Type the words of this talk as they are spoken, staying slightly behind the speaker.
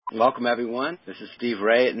Welcome, everyone. This is Steve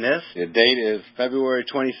Ray at NIST. The date is February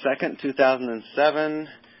 22nd, 2007,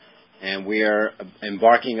 and we are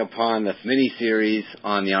embarking upon the mini-series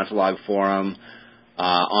on the Ontology Forum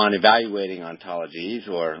on evaluating ontologies,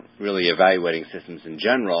 or really evaluating systems in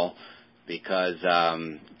general, because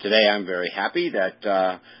today I'm very happy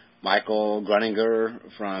that Michael Gruninger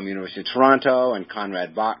from University of Toronto and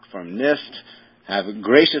Conrad Bach from NIST have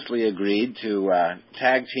graciously agreed to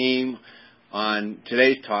tag team on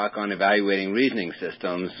today's talk on evaluating reasoning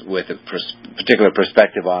systems with a particular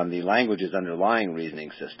perspective on the languages underlying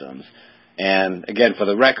reasoning systems. And again, for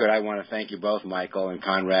the record, I want to thank you both, Michael and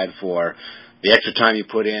Conrad, for the extra time you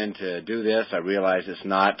put in to do this. I realize it's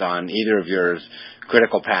not on either of yours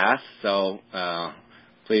critical paths, so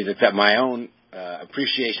please accept my own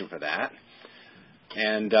appreciation for that.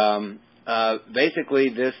 And basically,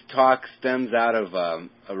 this talk stems out of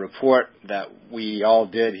a report that we all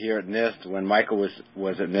did here at NIST when Michael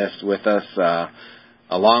was at NIST with us,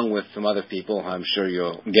 along with some other people I'm sure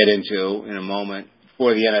you'll get into in a moment,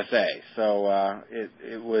 for the NSA. So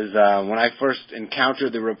it was when I first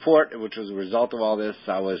encountered the report, which was a result of all this,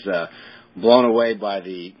 I was blown away by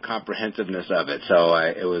the comprehensiveness of it. So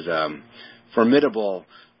it was a formidable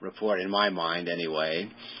report in my mind anyway.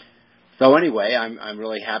 So anyway, I'm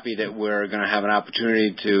really happy that we're going to have an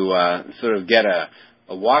opportunity to sort of get a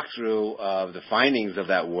walkthrough of the findings of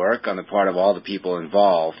that work on the part of all the people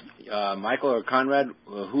involved. Michael or Conrad,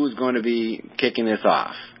 who's going to be kicking this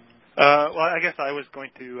off? Well, I guess I was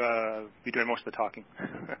going to be doing most of the talking.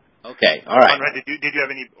 Okay, all right. Conrad, did you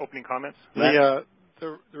have any opening comments? The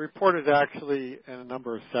report is actually in a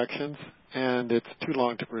number of sections, and it's too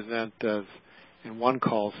long to present as in one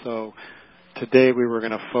call, so today we were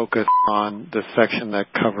going to focus on the section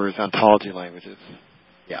that covers ontology languages.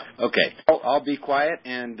 Yeah, okay. I'll be quiet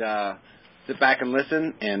and sit back and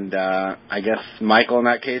listen, and I guess, Michael, in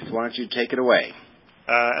that case, why don't you take it away?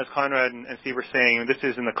 As Conrad and Steve were saying, this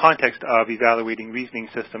is in the context of evaluating reasoning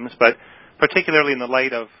systems, but particularly in the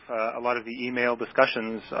light of a lot of the email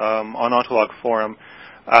discussions on Ontology Forum,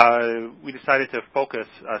 we decided to focus,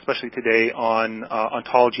 especially today, on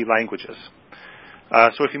ontology languages.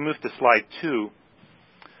 So if you move to slide 2,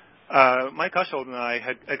 Mike Ushold and I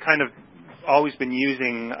had kind of always been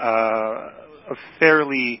using a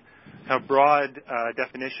fairly kind of broad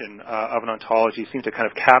definition of an ontology, seemed to kind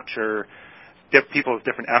of capture people's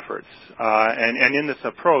different efforts. And in this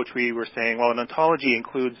approach, we were saying, well, an ontology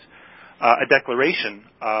includes a declaration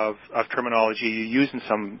of terminology you use in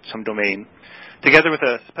some domain, together with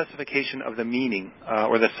a specification of the meaning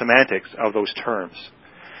or the semantics of those terms.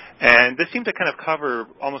 And this seemed to kind of cover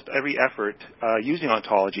almost every effort using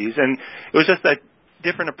ontologies, and it was just that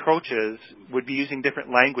different approaches would be using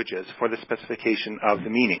different languages for the specification of the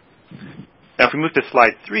meaning. Now, if we move to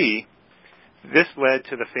slide 3, this led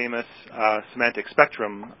to the famous semantic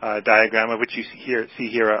spectrum diagram, of which you see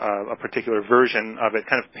here a particular version of it,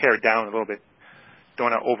 kind of pared down a little bit.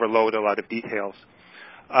 Don't want to overload a lot of details.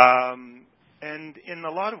 And in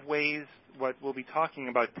a lot of ways, what we'll be talking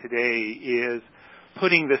about today is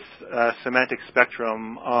putting this semantic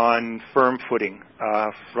spectrum on firm footing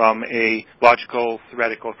from a logical,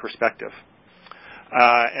 theoretical perspective.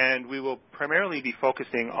 And we will primarily be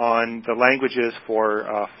focusing on the languages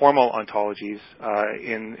for formal ontologies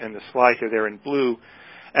in the slide here. They're in blue.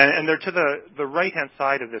 And they're to the right-hand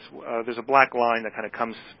side of this. There's a black line that kind of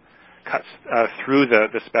cuts through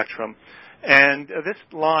the spectrum. And this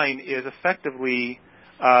line is effectively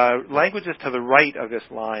languages to the right of this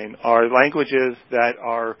line are languages that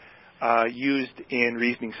are used in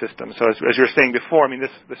reasoning systems. So as you were saying before, I mean,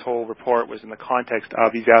 this whole report was in the context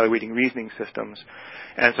of evaluating reasoning systems.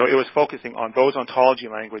 And so it was focusing on those ontology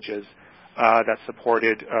languages that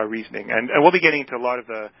supported reasoning. And we'll be getting into a lot of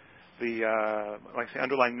the like I say,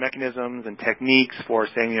 underlying mechanisms and techniques for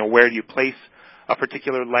saying, where do you place a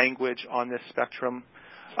particular language on this spectrum.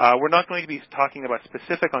 We're not going to be talking about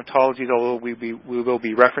specific ontologies, although we will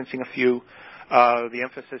be referencing a few. The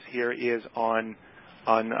emphasis here is on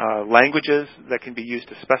languages that can be used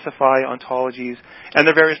to specify ontologies and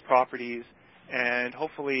their various properties, and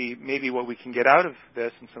hopefully maybe what we can get out of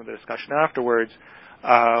this and some of the discussion afterwards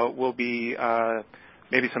will be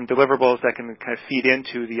maybe some deliverables that can kind of feed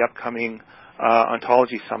into the upcoming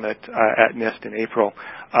Ontology Summit at NIST in April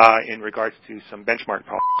in regards to some benchmark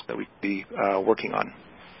problems that we'll be working on.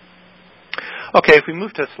 Okay, if we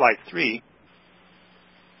move to slide 3,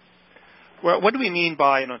 what do we mean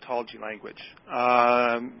by an ontology language?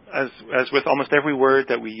 As with almost every word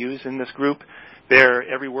that we use in this group,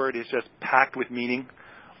 every word is just packed with meaning,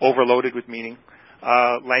 overloaded with meaning.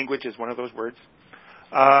 Language is one of those words.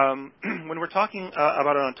 When we're talking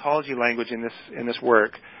about an ontology language in this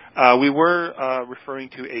work, we were referring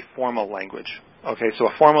to a formal language. Okay, so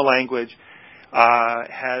a formal language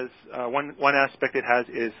has one aspect it has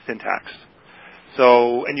is syntax.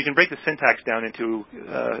 So, and you can break the syntax down into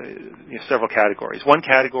several categories. One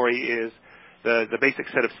category is the basic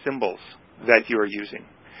set of symbols that you are using,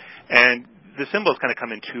 and the symbols kind of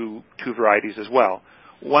come in two varieties as well.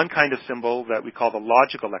 One kind of symbol that we call the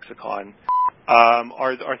logical lexicon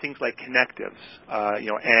are things like connectives,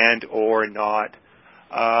 and, or, not,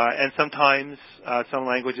 and sometimes some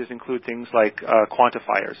languages include things like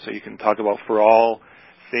quantifiers. So you can talk about for all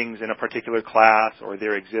things in a particular class, or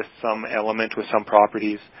there exists some element with some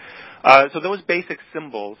properties. So those basic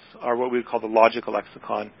symbols are what we would call the logical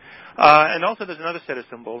lexicon. And also there's another set of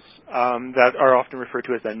symbols that are often referred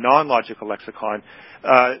to as the non-logical lexicon.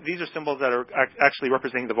 These are symbols that are actually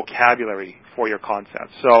representing the vocabulary for your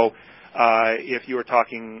concept. So if you were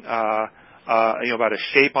talking about a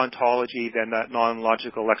shape ontology, then that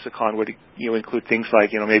non-logical lexicon would include things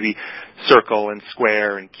like maybe circle and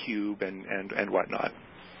square and cube and whatnot.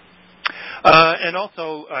 And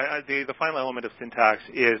also, the final element of syntax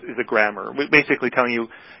is the grammar, basically telling you,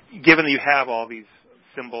 given that you have all these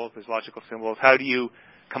symbols, these logical symbols, how do you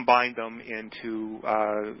combine them into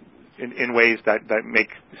in ways that make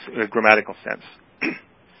grammatical sense.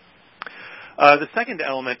 The second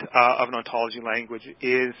element of an ontology language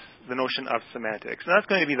is the notion of semantics, and that's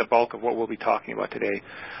going to be the bulk of what we'll be talking about today.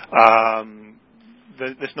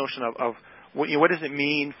 This notion of what does it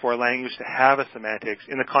mean for a language to have a semantics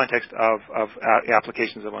in the context of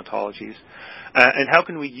applications of ontologies, and how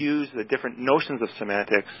can we use the different notions of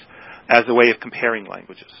semantics as a way of comparing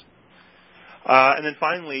languages. And then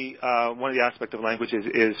finally, one of the aspects of languages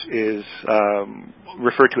is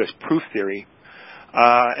referred to as proof theory.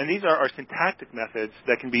 And these are syntactic methods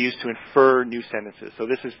that can be used to infer new sentences. So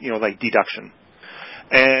this is, like deduction.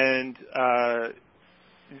 And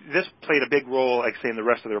this played a big role, like say, in the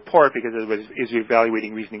rest of the report because it was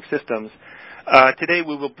evaluating reasoning systems. Today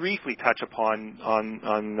we will briefly touch upon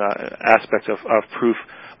aspects of proof,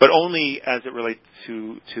 but only as it relates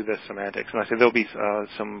to the semantics. And I say there'll be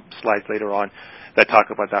some slides later on that talk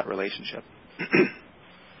about that relationship.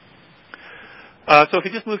 So if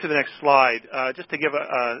you just move to the next slide, just to give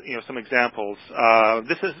some examples.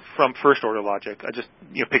 This is from first-order logic. Just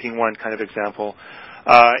picking one kind of example.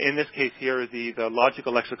 In this case here, the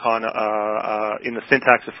logical lexicon in the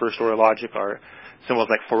syntax of first-order logic are symbols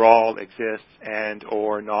like for all, exists, and,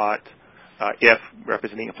 or, not, if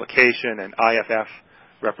representing implication, and IFF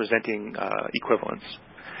representing equivalence.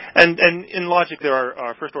 And in logic, there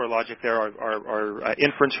are first-order logic. There are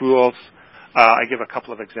inference rules. I give a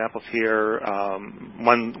couple of examples here.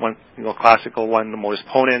 One classical one, the modus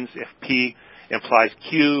ponens. If P implies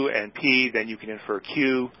Q and P, then you can infer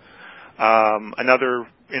Q. Another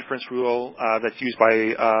inference rule that's used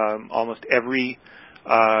by almost every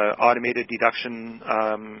automated deduction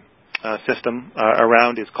system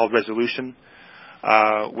around is called resolution,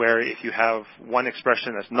 where if you have one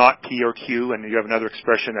expression that's not P or Q and you have another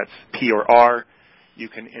expression that's P or R, you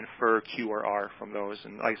can infer Q or R from those.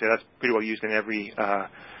 And like I say, that's pretty well used in every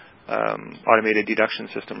automated deduction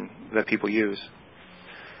system that people use.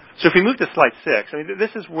 So if we move to slide 6, this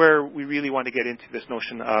is where we really want to get into this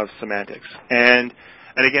notion of semantics. And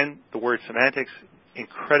again, the word semantics,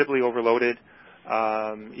 incredibly overloaded.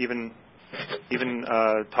 Even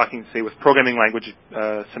talking, say, with programming language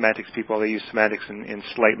semantics people, they use semantics in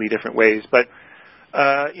slightly different ways. But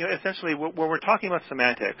essentially, when we're talking about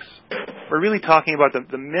semantics, we're really talking about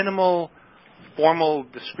the minimal formal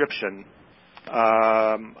description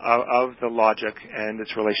of the logic and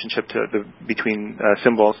its relationship between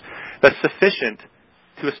symbols that's sufficient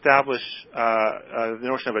to establish the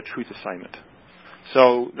notion of a truth assignment.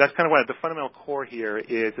 So that's kind of what the fundamental core here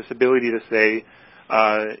is, this ability to say,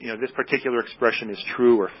 this particular expression is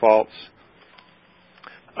true or false.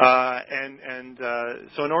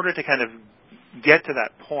 So in order to kind of get to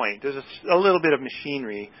that point, there's a little bit of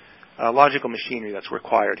machinery, logical machinery that's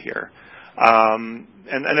required here.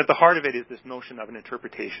 And at the heart of it is this notion of an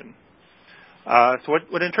interpretation. So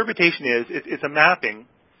what interpretation is, it's a mapping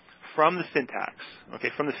from the syntax,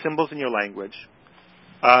 from the symbols in your language,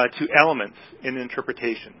 to elements in the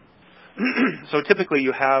interpretation. So typically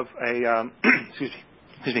you have a, excuse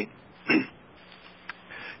me.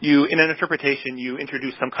 In an interpretation, you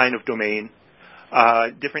introduce some kind of domain.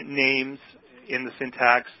 Different names in the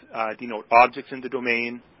syntax denote objects in the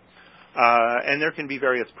domain. And there can be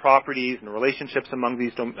various properties and relationships among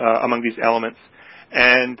these elements,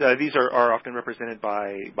 and these are often represented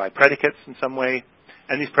by predicates in some way,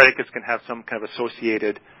 and these predicates can have some kind of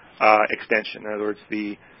associated extension. In other words,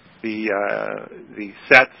 the the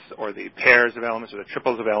sets or the pairs of elements or the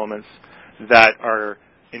triples of elements that are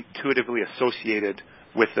intuitively associated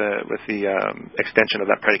with the extension of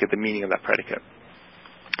that predicate, the meaning of that predicate.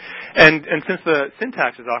 And since the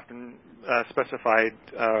syntax is often specified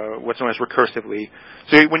what's known as recursively,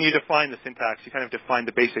 so when you define the syntax, you kind of define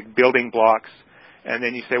the basic building blocks, and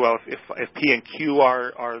then you say, well, if P and Q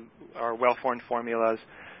are well-formed formulas,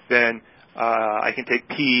 then I can take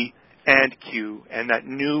P and Q, and that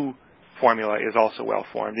new formula is also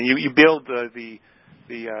well-formed. And you build the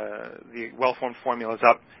well-formed formulas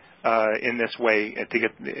up in this way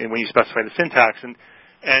when you specify the syntax.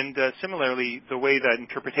 And similarly, the way that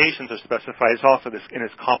interpretations are specified is also in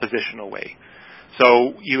this compositional way.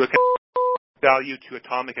 So you value to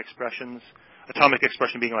atomic expressions, atomic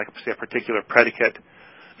expression being like, say, a particular predicate.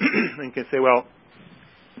 And you can say, well,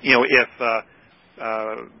 if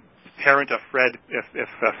parent of Fred, if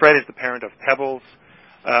Fred is the parent of Pebbles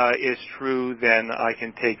is true, then I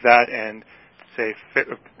can take that and say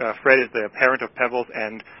Fred is the parent of Pebbles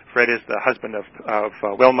and Fred is the husband of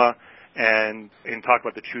Wilma, and talk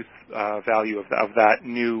about the truth value of that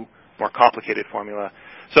new, more complicated formula.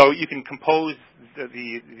 So you can compose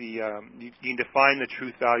you can define the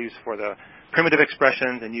truth values for the primitive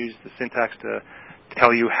expressions and use the syntax to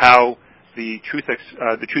tell you how the truth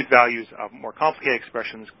values of more complicated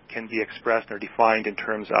expressions can be expressed or defined in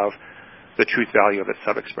terms of the truth value of its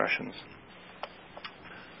sub-expressions.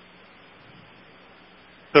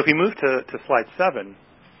 So if we move to slide 7,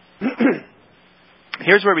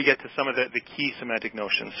 here's where we get to some of the key semantic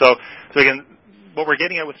notions. So again, what we're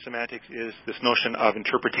getting at with semantics is this notion of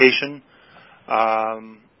interpretation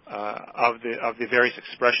of the various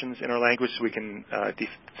expressions in our language, so we can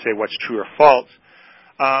say what's true or false.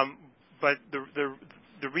 But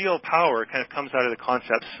the real power kind of comes out of the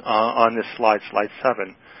concepts on this slide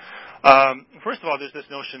 7. First of all, there's this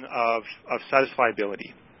notion of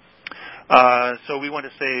satisfiability. So we want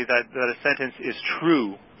to say that a sentence is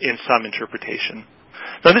true in some interpretation.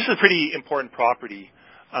 Now, this is a pretty important property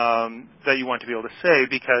that you want to be able to say,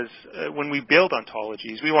 because when we build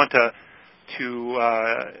ontologies, we want to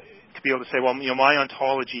be able to say, well, my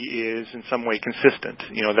ontology is in some way consistent.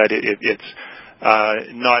 That it's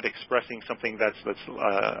not expressing something that's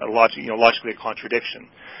logically a contradiction.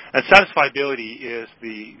 And satisfiability is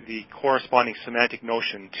the corresponding semantic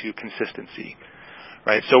notion to consistency,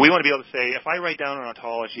 right? So we want to be able to say, if I write down an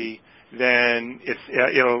ontology, then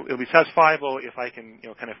it'll be satisfiable if I can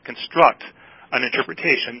kind of construct an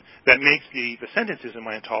interpretation that makes the sentences in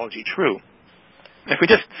my ontology true. If we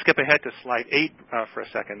just skip ahead to slide 8 for a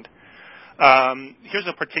second, here's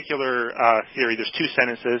a particular theory. There's 2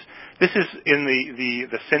 sentences. This is in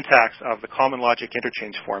the syntax of the common logic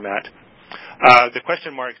interchange format. The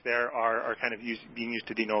question marks there are kind of being used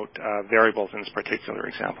to denote variables in this particular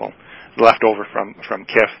example, left over from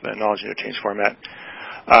KIF, the knowledge interchange format.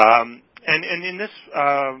 And in this,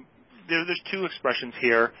 there's 2 expressions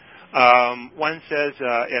here. One says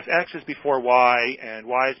if X is before Y and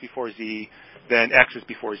Y is before Z, then X is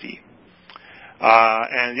before Z.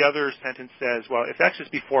 And the other sentence says, well, if X is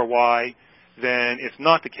before Y, then it's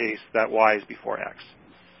not the case that Y is before X.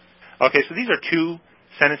 Okay, so these are 2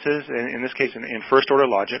 sentences, in this case in first-order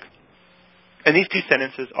logic, and these 2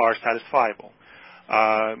 sentences are satisfiable.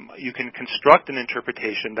 You can construct an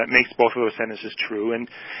interpretation that makes both of those sentences true, and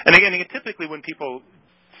again, typically when people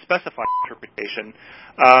specify interpretation,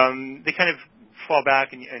 they kind of fall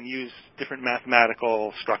back and use different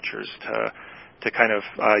mathematical structures to kind of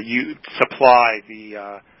supply the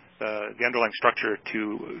underlying structure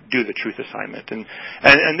to do the truth assignment.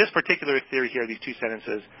 And this particular theory here, these 2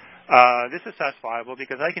 sentences, this is satisfiable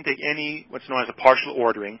because I can take any what's known as a partial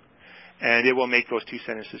ordering, and it will make those 2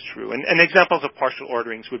 sentences true. And examples of partial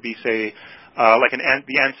orderings would be, say, like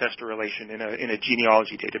the ancestor relation in a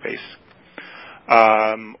genealogy database,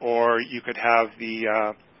 or you could have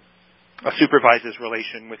a supervisor's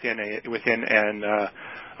relation within an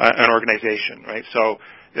organization, right? So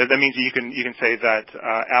that means you can say that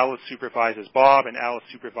Alice supervises Bob and Alice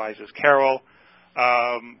supervises Carol.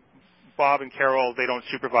 Bob and Carol, they don't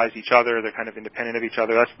supervise each other; they're kind of independent of each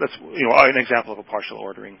other. That's an example of a partial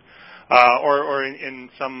ordering. Or in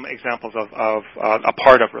some examples of a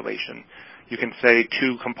part of relation, you can say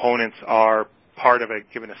 2 components are part of a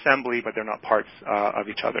given assembly, but they're not parts of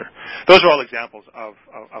each other. Those are all examples of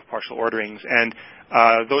partial orderings, and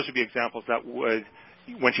those would be examples that would,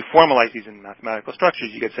 once you formalize these in mathematical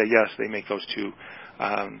structures, you could say, yes, they make those 2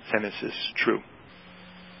 sentences true.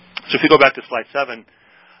 So if you go back to slide 7,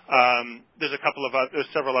 there's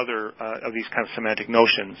several other of these kind of semantic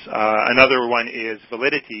notions. Another one is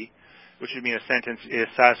validity, which would mean a sentence is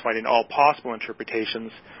satisfied in all possible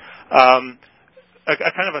interpretations. A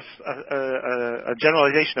kind of a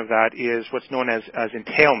generalization of that is what's known as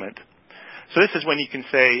entailment. So this is when you can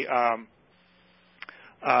say,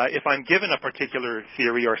 if I'm given a particular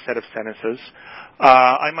theory or set of sentences,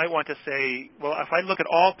 I might want to say, well, if I look at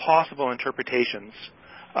all possible interpretations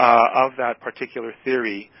of that particular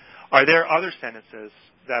theory, are there other sentences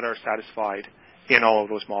that are satisfied in all of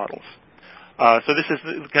those models? So this is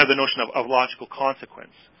kind of the notion of logical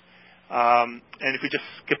consequence. And if we just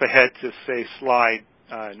skip ahead to, say, slide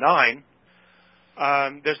 9,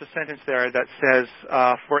 there's a sentence there that says,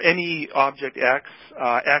 for any object X,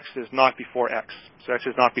 X is not before X. So X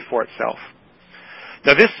is not before itself.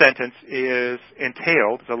 Now, this sentence is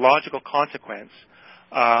entailed, the logical consequence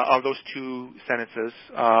of those two sentences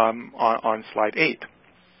on slide 8.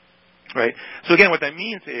 Right? So again, what that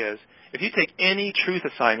means is, if you take any truth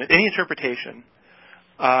assignment, any interpretation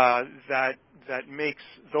that makes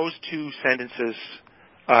those two sentences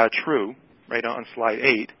true, right, on slide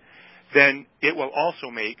 8, then it will also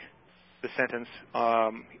make the sentence,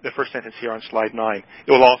 the first sentence here on slide 9,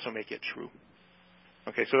 it will also make it true.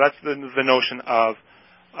 Okay, so that's the notion of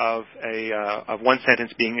one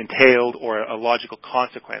sentence being entailed or a logical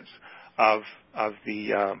consequence of a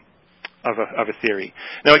theory.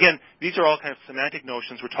 Now, again, these are all kind of semantic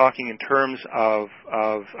notions. We're talking in terms of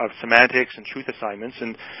semantics and truth assignments.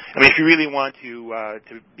 And I mean, if you really want to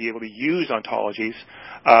be able to use ontologies,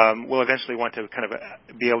 we'll eventually want to kind of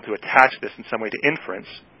be able to attach this in some way to inference.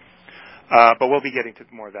 But we'll be getting to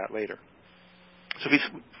more of that later. So if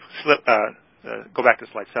we go back to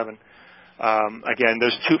slide 7. Again,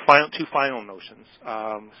 there's two final notions,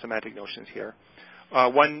 semantic notions here.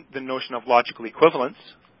 One, the notion of logical equivalence.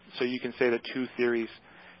 So you can say that two theories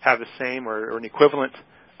have the same or an equivalent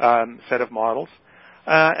set of models.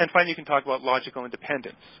 And finally, you can talk about logical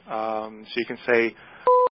independence. So you can say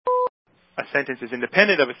a sentence is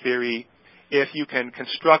independent of a theory if you can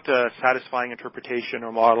construct a satisfying interpretation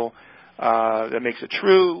or model that makes it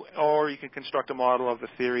true, or you can construct a model of the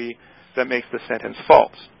theory that makes the sentence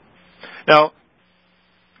false. Now,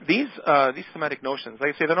 these semantic notions,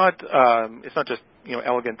 like I say, they're not. It's not just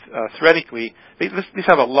elegant theoretically. These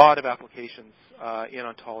have a lot of applications in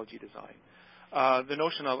ontology design. The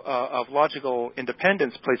notion of logical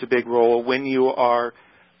independence plays a big role when you are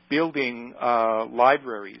building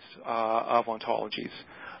libraries of ontologies,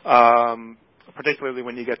 particularly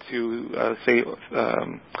when you get to say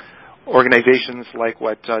organizations like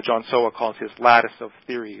what John Sowa calls his lattice of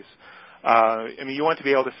theories. I mean, you want to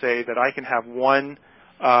be able to say that I can have one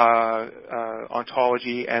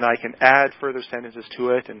ontology and I can add further sentences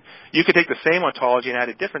to it, and you could take the same ontology and add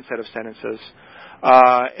a different set of sentences.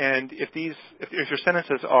 And if your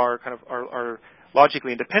sentences are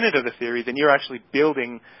logically independent of the theory, then you're actually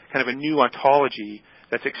building kind of a new ontology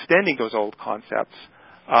that's extending those old concepts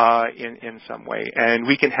in some way. And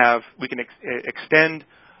we can extend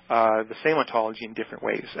the same ontology in different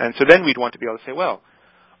ways. And so then we'd want to be able to say, well,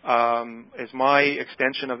 is my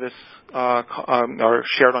extension of this or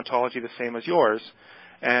shared ontology the same as yours?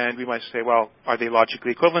 And we might say, well, are they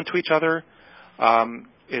logically equivalent to each other?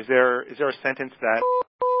 Is there a sentence that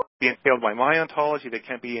be entailed by my ontology that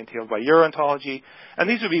can't be entailed by your ontology? And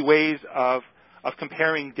these would be ways of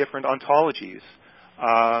comparing different ontologies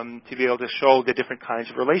to be able to show the different kinds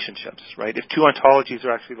of relationships, right? If two ontologies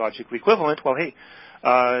are actually logically equivalent, well, hey,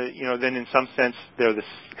 then in some sense they're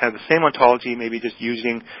kind of the same ontology, maybe just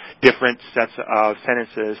using different sets of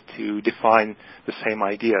sentences to define the same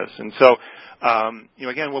ideas. And so,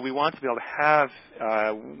 again, what we want to be able to have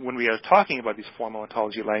when we are talking about these formal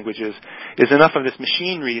ontology languages is enough of this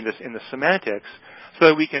machinery in the semantics so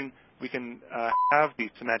that we can have these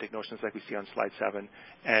semantic notions like we see on slide 7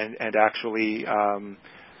 and actually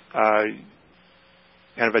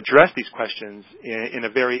kind of address these questions in a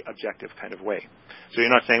very objective kind of way. So you're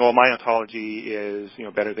not saying, oh, my ontology is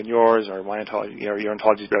better than yours, or my ontology, or your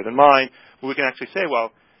ontology is better than mine. But we can actually say,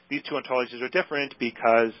 well, these two ontologies are different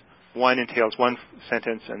because one entails one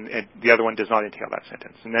sentence and the other one does not entail that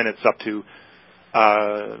sentence. And then it's up to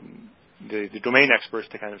the domain experts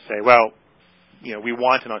to kind of say, well, we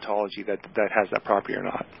want an ontology that has that property or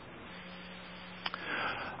not.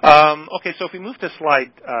 Okay, so if we move to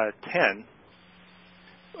slide 10,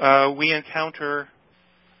 we encounter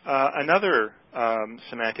another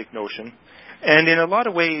semantic notion, and in a lot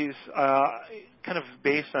of ways, kind of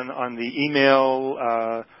based on the email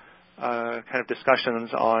kind of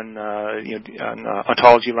discussions on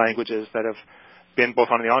ontology languages that have been both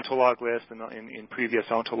on the ontolog list and in previous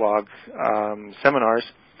ontolog seminars,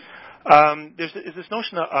 is this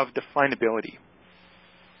notion of definability.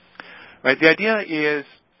 Right, the idea is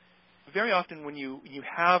very often when you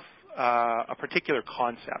have a particular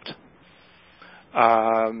concept,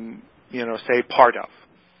 say part of,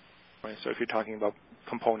 right? So if you're talking about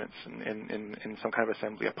components in some kind of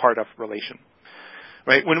assembly, a part of relation,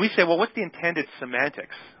 right? When we say, well, what's the intended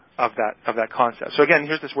semantics of that concept? So again,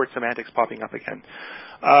 here's this word semantics popping up again,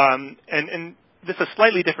 and this is a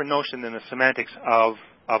slightly different notion than the semantics of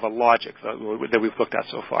a logic that we've looked at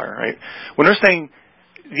so far, right? When we're saying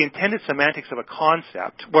the intended semantics of a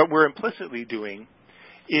concept, what we're implicitly doing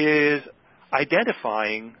is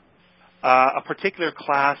identifying a particular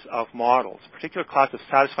class of models, a particular class of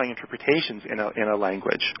satisfying interpretations in a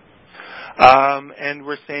language. And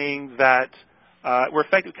we're saying that we're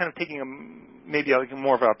effectively kind of taking maybe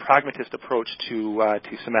more of a pragmatist approach to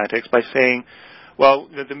semantics by saying, well,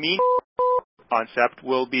 the meaning concept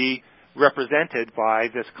will be represented by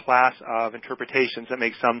this class of interpretations that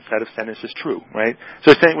make some set of sentences true, right?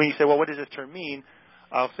 So when you say, well, what does this term mean?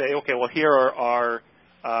 I'll say, okay, well, here are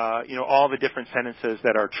all the different sentences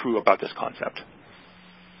that are true about this concept.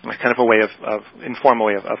 Like kind of a way of informal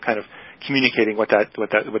way of kind of communicating what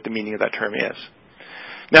the meaning of that term is.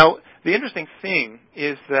 Now, the interesting thing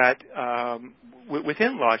is that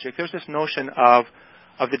within logic, there's this notion of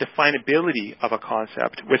the definability of a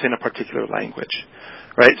concept within a particular language,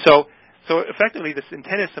 right? So effectively, this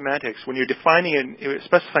intended semantics, when you're defining and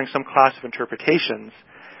specifying some class of interpretations,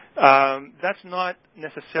 that's not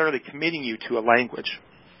necessarily committing you to a language.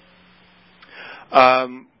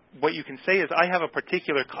 What you can say is, I have a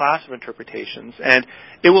particular class of interpretations, and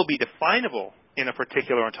it will be definable in a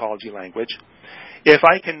particular ontology language. If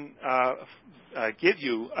I can give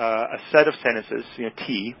you a set of sentences,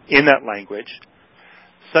 T, in that language,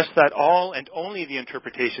 such that all and only the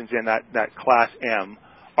interpretations in that class M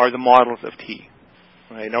are the models of T.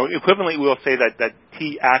 Right? Now, equivalently, we'll say that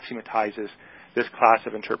T axiomatizes this class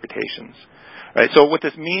of interpretations. Right? So what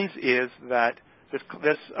this means is that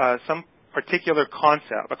some particular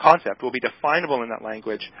concept will be definable in that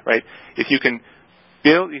language. Right? If you can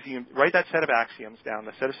write that set of axioms down,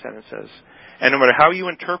 the set of sentences, and no matter how you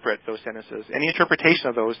interpret those sentences, any interpretation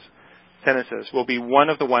of those sentences will be one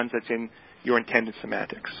of the ones that's in your intended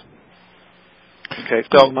semantics. Okay,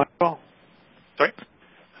 so Michael? Sorry?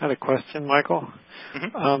 I had a question, Michael.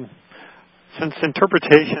 Mm-hmm. Since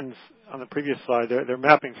interpretations on the previous slide, they're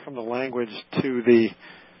mapping from the language to the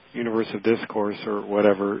universe of discourse or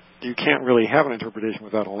whatever, you can't really have an interpretation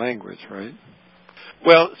without a language, right?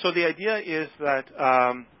 Well, so the idea is that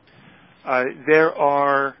there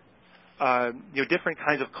are different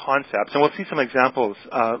kinds of concepts, and we'll see some examples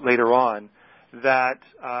later on that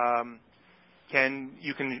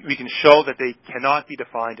we can show that they cannot be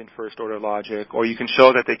defined in first order logic, or you can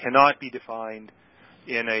show that they cannot be defined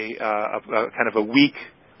in a kind of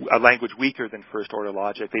a language weaker than first order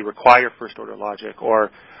logic. They require first order logic,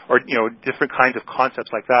 or different kinds of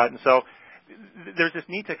concepts like that. And so there's this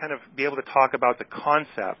need to kind of be able to talk about the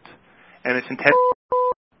concept and its intent,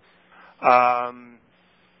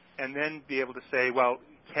 and then be able to say, well,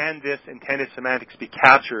 can this intended semantics be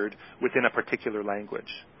captured within a particular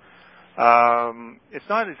language? It's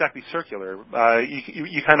not exactly circular.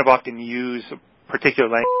 You kind of often use a particular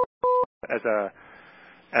language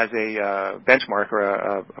as a benchmark or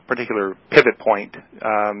a particular pivot point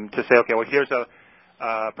to say, okay, well, here's a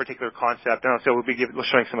particular concept. And so we'll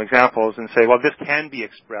showing some examples and say, well, this can be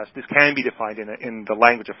expressed, this can be defined in the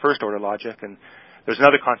language of first order logic, and there's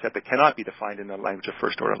another concept that cannot be defined in the language of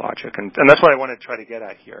first order logic. And that's what I want to try to get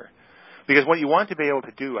at here. Because what you want to be able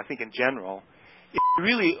to do, I think in general, is you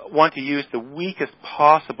really want to use the weakest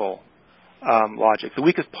possible logic, the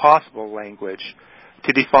weakest possible language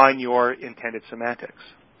to define your intended semantics.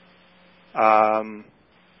 I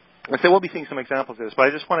say we'll be seeing some examples of this, but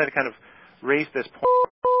I just wanted to kind of raise this point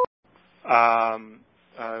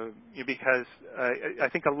because I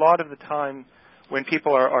think a lot of the time when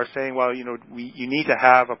people are saying, well, you need to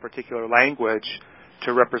have a particular language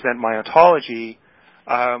to represent my ontology,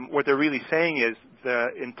 what they're really saying is the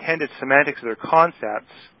intended semantics of their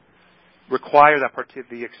concepts require that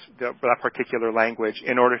particular language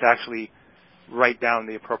in order to actually write down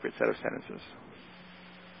the appropriate set of sentences.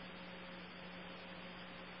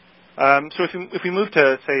 So if we move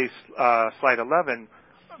to, say, slide 11,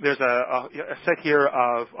 there's a set here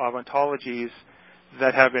of ontologies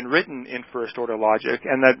that have been written in first-order logic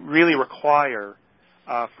and that really require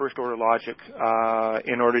first-order logic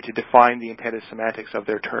in order to define the intended semantics of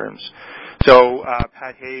their terms. So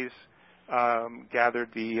Pat Hayes gathered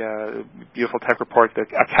the beautiful tech report, a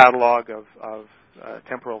catalog of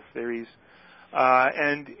temporal theories,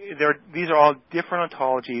 and these are all different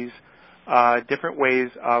ontologies, different ways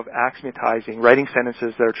of axiomatizing, writing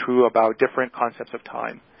sentences that are true about different concepts of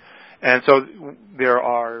time. And so there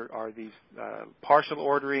are these partial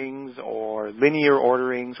orderings or linear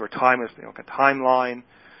orderings or timeline,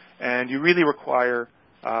 and you really require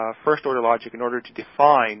first-order logic in order to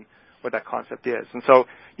define what that concept is. And so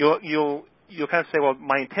you'll kind of say, well,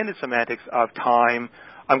 my intended semantics of time,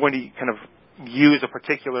 I'm going to kind of use a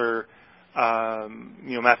particular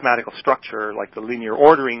mathematical structure like the linear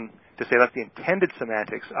ordering to say that's the intended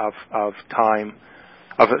semantics of time,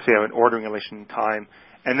 of, let's say, an ordering relation in time.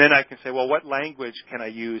 And then I can say, well, what language can I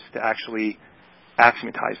use to actually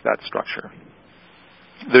axiomatize that structure?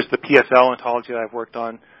 There's the PSL ontology that I've worked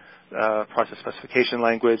on, process specification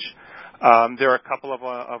language. There are a couple of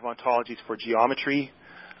ontologies for geometry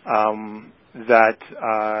that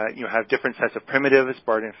have different sets of primitives,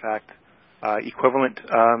 but in fact equivalent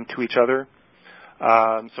to each other.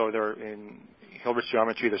 So there in Hilbert's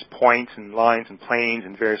geometry, there's points and lines and planes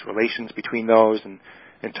and various relations between those, and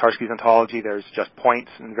in Tarski's ontology, there's just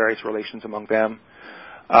points and various relations among them.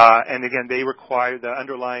 And again, they require the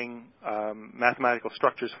underlying mathematical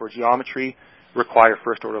structures for geometry require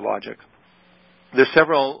first-order logic. There's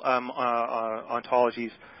several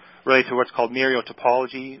ontologies related to what's called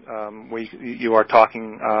mereotopology, where you are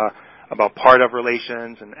talking about part-of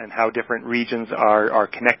relations and how different regions are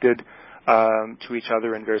connected to each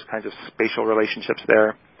other and various kinds of spatial relationships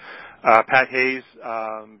there. Pat Hayes,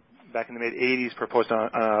 back in the mid-'80s, proposed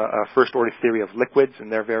a first-order theory of liquids and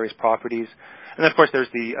their various properties. And then, of course, there's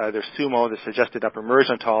SUMO, the suggested upper merge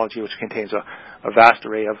ontology, which contains a vast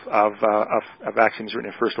array of axioms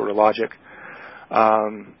written in first-order logic.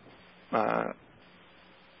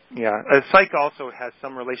 Psych also has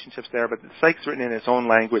some relationships there, but Psych's written in its own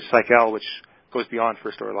language, PsychL, which goes beyond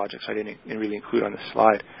first-order logic, so I didn't really include on this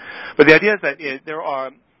slide. But the idea is that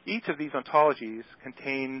each of these ontologies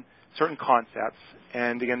contain certain concepts,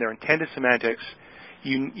 and again, their intended semantics.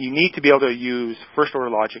 You need to be able to use first-order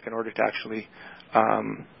logic in order to actually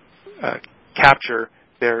capture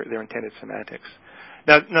their intended semantics.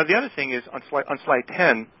 Now, the other thing is on slide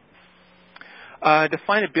 10,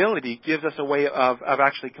 definability gives us a way of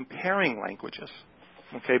actually comparing languages,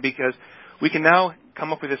 okay? Because we can now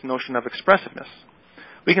come up with this notion of expressiveness.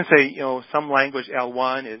 We can say, some language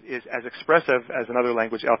L1 is as expressive as another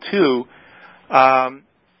language L2.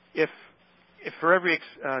 If for every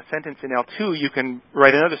sentence in L2 you can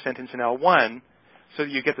write another sentence in L1, so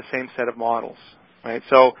that you get the same set of models, right?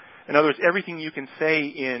 So, in other words, everything you can say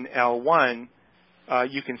in L1,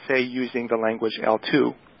 you can say using the language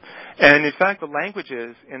L2. And in fact, the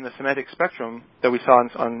languages in the semantic spectrum that we saw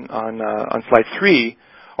on slide 3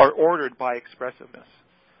 are ordered by expressiveness.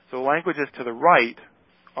 So languages to the right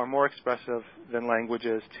are more expressive than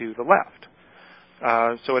languages to the left.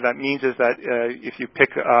 So what that means is that if you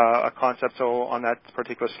pick a concept, so on that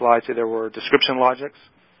particular slide, say there were description logics,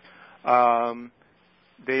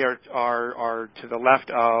 they are to the left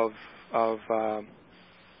of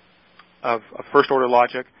first-order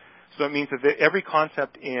logic. So it means that every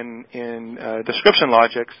concept in description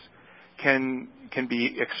logics can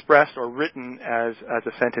be expressed or written as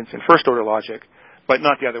a sentence in first-order logic, but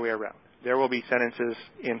not the other way around. There will be sentences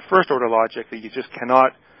in first-order logic that you just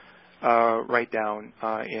cannot write down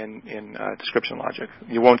in description logic.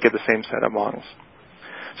 You won't get the same set of models.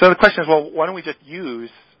 So the question is, well, why don't we just use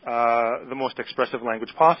the most expressive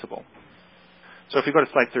language possible? So if you go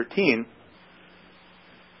to slide 13,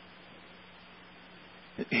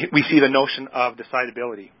 we see the notion of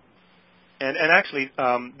decidability. And actually,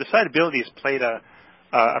 decidability has played a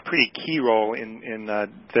pretty key role in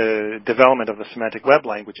the development of the semantic web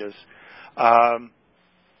languages.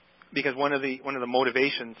 Because one of the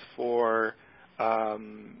motivations for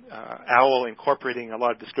OWL incorporating a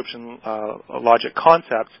lot of description logic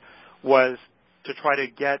concepts was to try to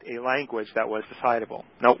get a language that was decidable.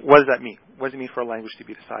 Now, what does that mean? What does it mean for a language to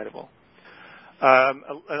be decidable?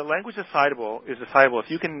 A language is decidable if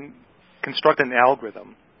you can construct an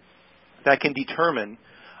algorithm that can determine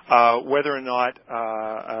whether or not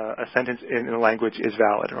a sentence in a language is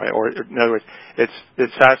valid, right? Or in other words,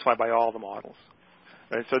 it's satisfied by all the models.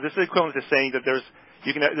 Right? So this is equivalent to saying that there's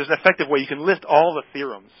an effective way you can list all the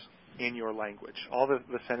theorems in your language, all the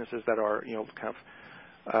sentences that are kind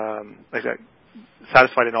of like that,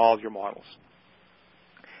 satisfied in all of your models,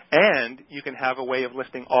 and you can have a way of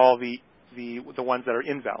listing all the ones that are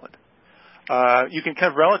invalid. You can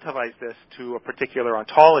kind of relativize this to a particular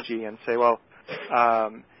ontology and say, well,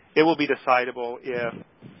 it will be decidable if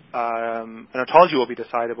an ontology will be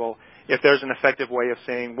decidable if there's an effective way of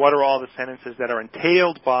saying what are all the sentences that are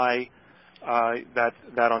entailed by that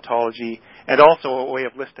ontology, and also a way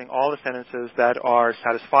of listing all the sentences that are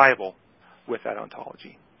satisfiable with that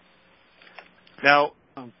ontology. Now,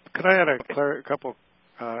 could I add a couple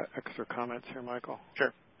extra comments here, Michael?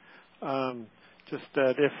 Sure. Just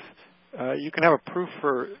that if you can have a proof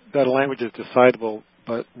for that a language is decidable,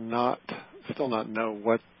 but still not know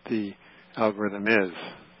what the algorithm is.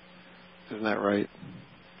 Isn't that right?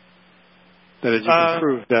 That is, you can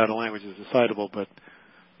prove that a language is decidable, but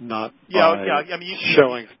not by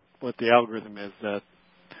showing what the algorithm is that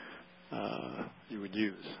you would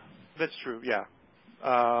use. That's true. Yeah.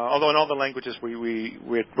 Although in all the languages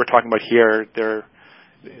we're talking about here,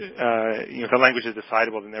 if a language is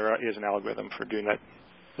decidable, then there is an algorithm for doing that.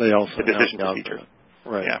 They also the decision procedure.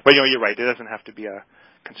 Right. Yeah. But you're right. It doesn't have to be a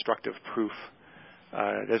constructive proof.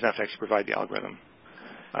 It doesn't have to actually provide the algorithm.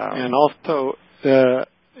 And also,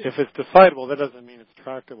 if it's decidable, that doesn't mean it's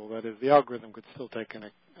tractable. That is, the algorithm could still take an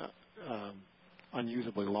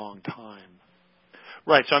unusably long time.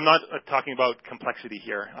 Right. So I'm not talking about complexity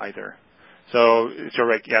here either. So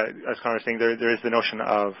right. Yeah. As Connor was saying, there is the notion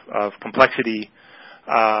of complexity,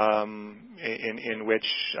 in which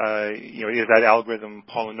is that algorithm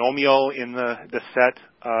polynomial in the set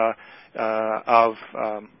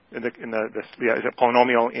is it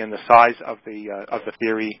polynomial in the size of the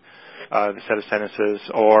theory, the set of sentences,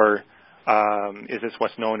 or is this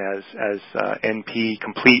what's known as NP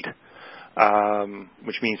complete,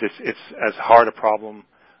 which means it's as hard a problem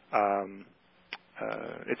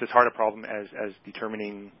as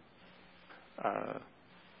determining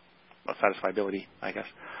satisfiability, I guess.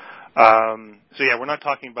 So yeah, we're not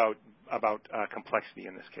talking about complexity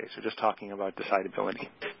in this case. We're just talking about decidability.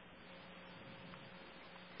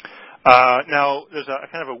 Now, there's a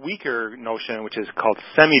kind of a weaker notion which is called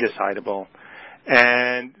semi-decidable,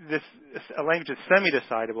 and a language is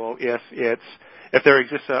semi-decidable if there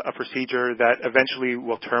exists a procedure that eventually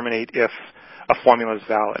will terminate if a formula is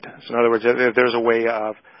valid. So in other words, if there's a way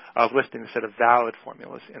of listing a set of valid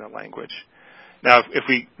formulas in a language. Now, if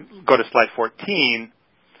we go to slide 14,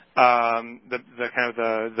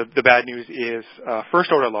 the bad news is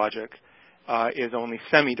first order logic is only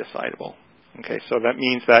semi-decidable. Okay, so that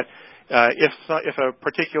means that if a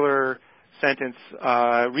particular sentence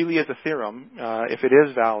really is a theorem, if it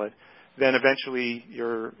is valid, then eventually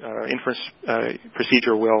your inference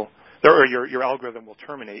procedure your algorithm will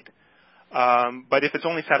terminate. But if it's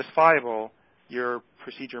only satisfiable, your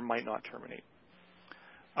procedure might not terminate.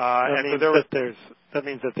 That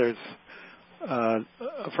means that there's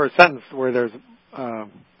for a sentence where there's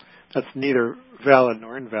that's neither valid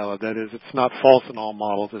nor invalid. That is, it's not false in all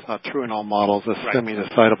models. It's not true in all models. A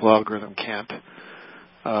semi-decidable algorithm can't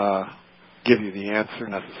give you the answer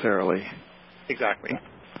necessarily. Exactly.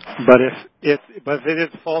 But if it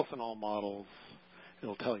is false in all models,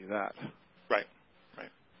 it'll tell you that. Right.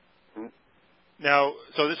 Now,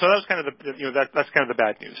 so that was kind of that's kind of the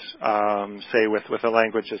bad news. Say with a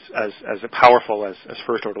language as powerful as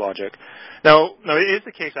first order logic. Now it is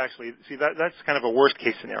the case actually. See that's kind of a worst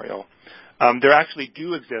case scenario. There actually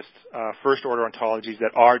do exist first order ontologies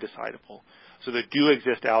that are decidable. So there do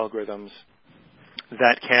exist algorithms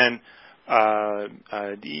that can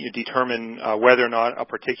determine whether or not a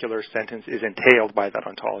particular sentence is entailed by that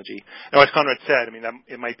ontology. Now, as Conrad said,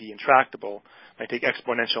 it might be intractable. It might take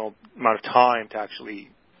exponential amount of time to actually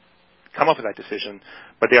come up with that decision,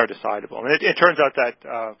 but they are decidable. And it turns out that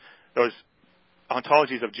those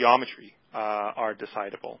ontologies of geometry are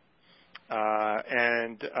decidable.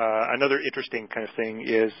 And another interesting kind of thing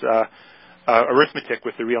is arithmetic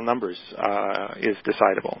with the real numbers is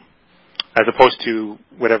decidable, as opposed to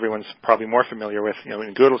what everyone's probably more familiar with,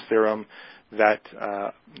 in Gödel's theorem, that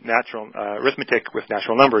natural arithmetic with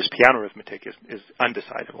natural numbers, piano arithmetic, is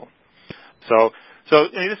undecidable. So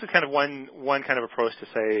this is kind of one kind of approach to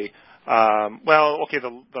say,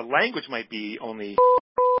 the language might be only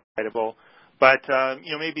decidable, but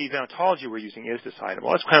maybe the ontology we're using is decidable.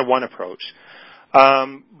 That's kind of one approach.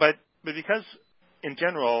 But because in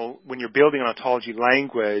general, when you're building an ontology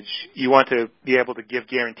language, you want to be able to give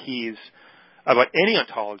guarantees about any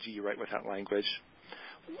ontology you write with that language.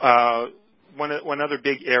 One other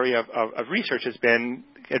big area of research has been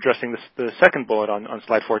addressing the second bullet on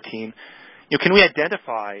slide 14. Can we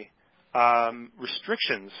identify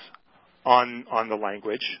restrictions on the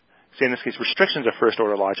language, say in this case restrictions of first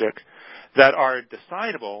order logic, that are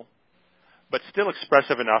decidable but still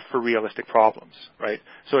expressive enough for realistic problems, right?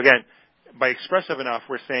 So again, by expressive enough,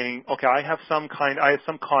 we're saying, okay, I have some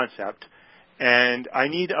concept, and I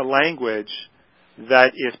need a language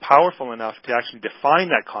that is powerful enough to actually define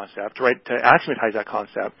that concept, right, to axiommatize that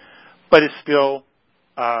concept, but is still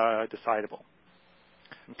decidable.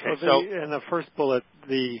 Okay, so in the first bullet,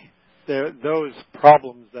 those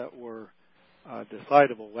problems that were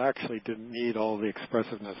decidable actually didn't need all the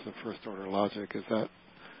expressiveness of first order logic. Is that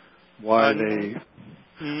why they?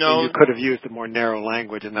 No. You could have used a more narrow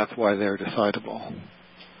language, and that's why they're decidable.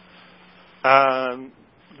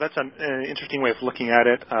 That's an interesting way of looking at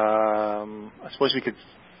it. I suppose we could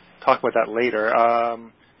talk about that later.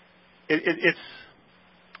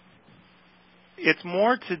 It's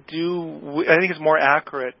more to do. I think it's more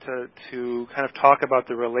accurate to kind of talk about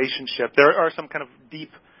the relationship. There are some kind of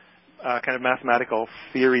deep, kind of mathematical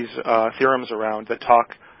theorems around that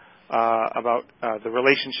talk about the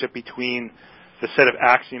relationship between the set of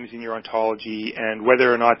axioms in your ontology and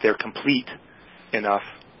whether or not they're complete enough.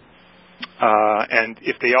 And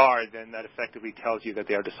if they are, then that effectively tells you that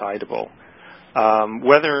they are decidable.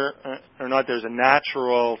 Whether or not there's a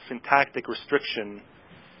natural syntactic restriction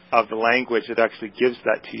of the language that actually gives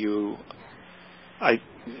that to you,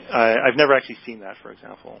 I've never actually seen that, for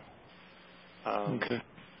example. Okay.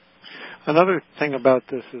 Another thing about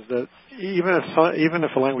this is that even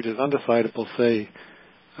if a language is undecidable, say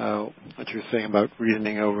what you're saying about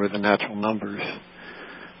reasoning over the natural numbers,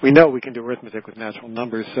 we know we can do arithmetic with natural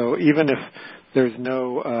numbers. So even if there's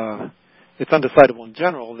no, it's undecidable in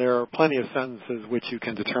general, there are plenty of sentences which you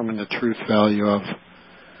can determine the truth value of.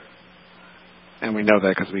 And we know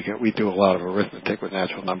that because we do a lot of arithmetic with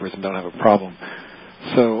natural numbers and don't have a problem.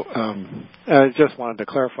 So I just wanted to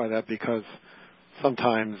clarify that because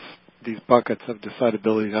sometimes these buckets of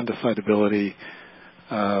decidability and undecidability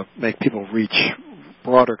make people reach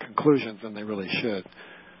broader conclusions than they really should.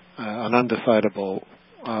 An undecidable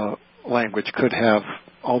language could have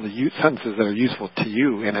all the sentences that are useful to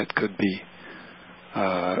you, and it could be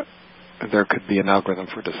there could be an algorithm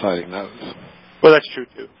for deciding those. Well, that's true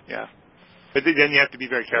too. Yeah. But then you have to be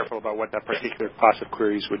very careful about what that particular class of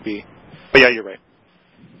queries would be. But yeah, you're right.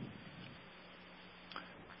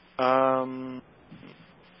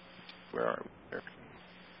 Where are we here?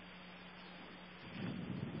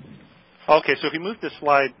 Okay, so if we move this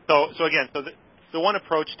slide, so again, the one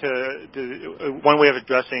approach to one way of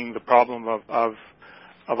addressing the problem of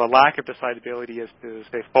a lack of decidability is to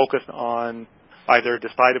stay focused on either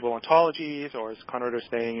decidable ontologies or, as Conrad was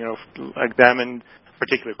saying, examine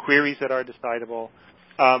particular queries that are decidable.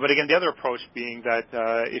 But again, the other approach being that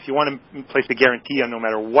if you want to place a guarantee on no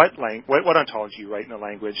matter what ontology you write in a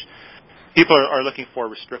language, people are looking for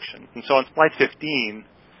restriction. And so on slide 15,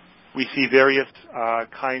 we see various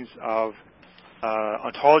kinds of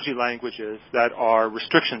ontology languages that are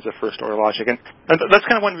restrictions of first-order logic. And that's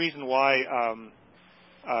kind of one reason why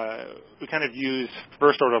we kind of use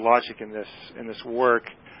first-order logic in this work.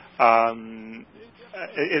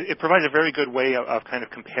 It provides a very good way of kind of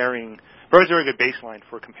comparing, provides a very good baseline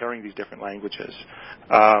for comparing these different languages.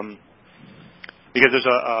 Because there's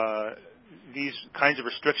these kinds of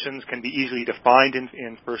restrictions can be easily defined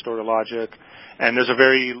in first-order logic, and there's a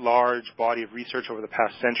very large body of research over the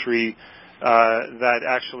past century that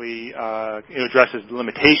actually addresses the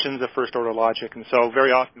limitations of first-order logic. And so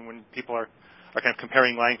very often when people are kind of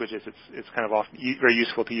comparing languages, it's kind of often very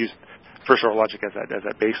useful to use first-order logic as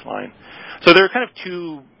that baseline. So there are kind of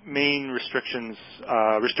two main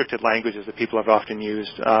restricted languages that people have often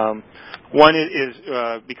used. One is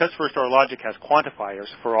because first-order logic has quantifiers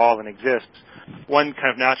for all and exists, one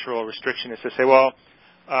kind of natural restriction is to say, well,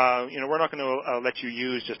 we're not going to let you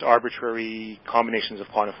use just arbitrary combinations of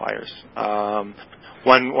quantifiers.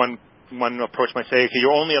 One approach might say, okay,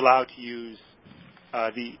 you're only allowed to use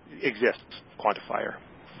the exists quantifier.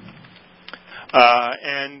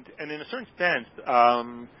 And in a certain sense,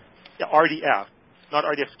 RDF, not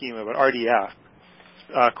RDF schema, but RDF,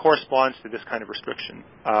 corresponds to this kind of restriction.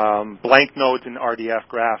 Blank nodes in RDF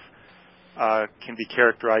graph can be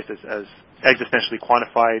characterized as existentially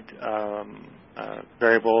quantified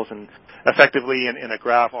variables, and effectively in a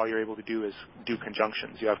graph, all you're able to do is do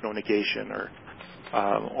conjunctions. You have no negation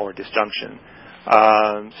or disjunction.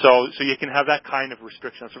 So you can have that kind of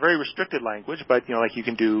restriction. It's a very restricted language, but you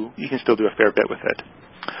can still do a fair bit with it.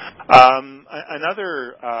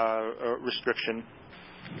 Another restriction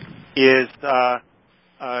is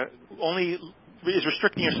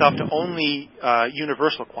restricting yourself to only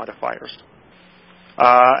universal quantifiers.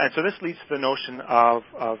 And so this leads to the notion of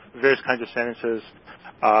various kinds of sentences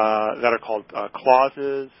that are called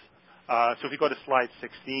clauses. So if you go to slide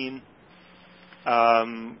 16.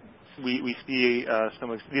 We see these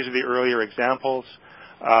are the earlier examples.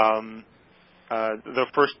 The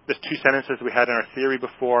two sentences we had in our theory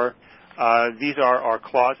before, these are our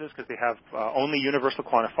clauses because they have only universal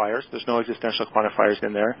quantifiers. There's no existential quantifiers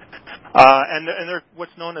in there. And they're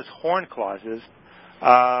what's known as horn clauses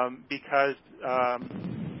because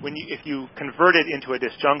if you convert it into a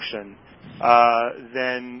disjunction,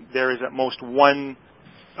 then there is at most one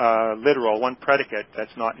literal, one predicate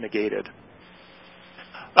that's not negated.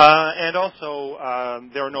 And also,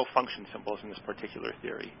 there are no function symbols in this particular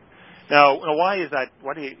theory. Now, why is that?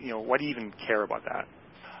 Why do you even care about that?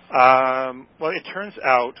 Well, it turns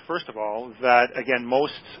out, first of all, that again,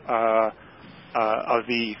 most of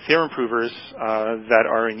the theorem provers that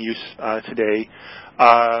are in use today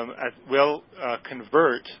will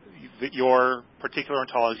convert your particular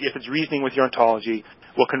ontology, if it's reasoning with your ontology,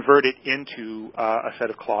 will convert it into a set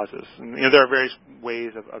of clauses. And, there are various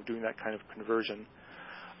ways of doing that kind of conversion.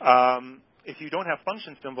 If you don't have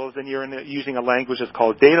function symbols, then you're using a language that's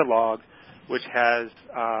called data log, which has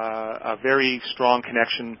a very strong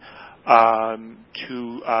connection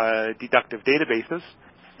to deductive databases.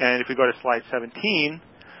 And if we go to slide 17,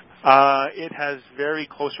 it has very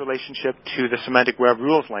close relationship to the semantic web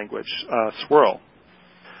rules language, Swirl.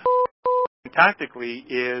 Syntactically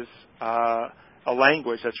is a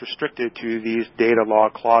language that's restricted to these data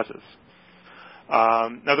log clauses.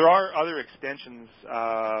 Now, there are other extensions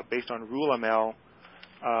based on RuleML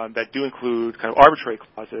that do include kind of arbitrary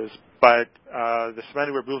clauses, but the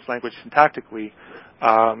semantic web rules language syntactically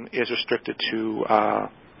is restricted to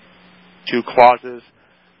clauses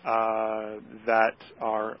that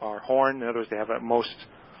are horn. In other words, they have at most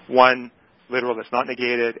one literal that's not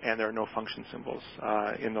negated, and there are no function symbols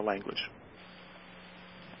in the language.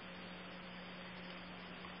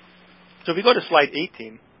 So if we go to slide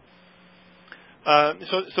 18,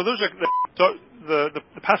 so those are the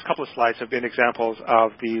past couple of slides have been examples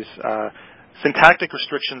of these syntactic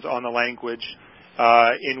restrictions on the language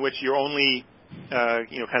in which you're only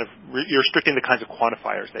you're restricting the kinds of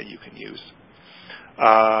quantifiers that you can use.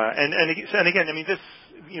 And again, I mean,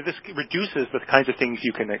 this reduces the kinds of things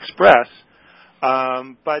you can express,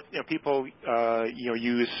 but people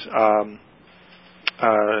use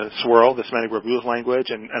Swirl, the semantic web rules language,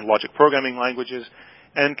 and logic programming languages,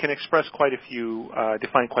 and can express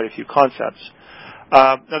define quite a few concepts.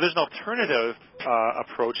 Now, there's an alternative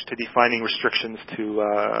approach to defining restrictions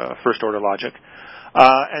to first-order logic,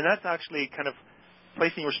 and that's actually kind of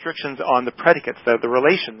placing restrictions on the predicates, the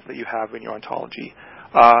relations that you have in your ontology,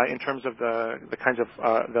 in terms of the kinds of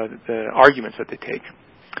the arguments that they take.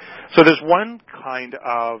 So there's one kind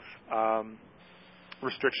of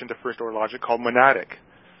restriction to first-order logic called monadic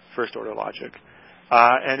first-order logic,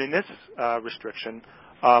 and in this restriction,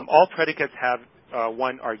 all predicates have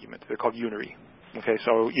one argument. They're called unary. Okay,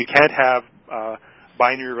 so you can't have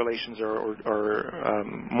binary relations or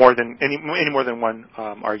more than any more than one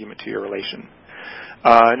argument to your relation.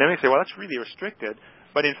 And then they say, well, that's really restricted.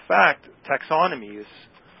 But in fact, taxonomies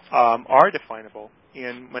are definable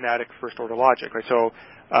in monadic first-order logic. Right? So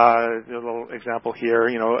the little example here,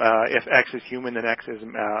 if X is human, then X is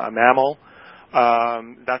a mammal.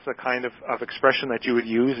 That's the kind of expression that you would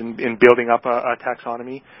use in building up a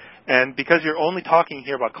taxonomy. And because you're only talking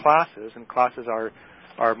here about classes, and classes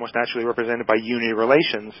are most naturally represented by unary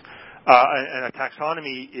relations, and a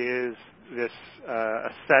taxonomy is this a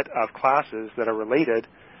set of classes that are related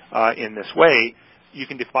in this way, you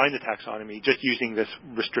can define the taxonomy just using this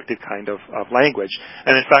restricted kind of language.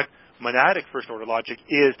 And in fact, monadic first-order logic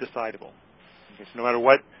is decidable. Okay, so no matter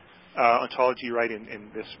what ontology you write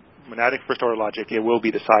in this monadic first-order logic, it will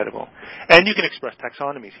be decidable. And you can express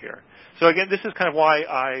taxonomies here. So again, this is kind of why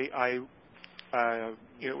I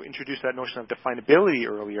introduced that notion of definability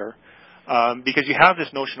earlier, because you have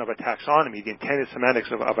this notion of a taxonomy, the intended semantics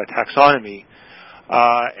of a taxonomy,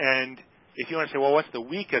 and if you want to say, well, what's the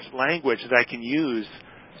weakest language that I can use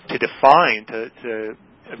to define, to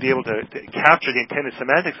be able to capture the intended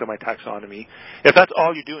semantics of my taxonomy, if that's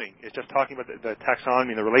all you're doing, is just talking about the taxonomy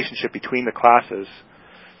and the relationship between the classes,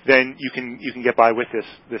 then you can get by with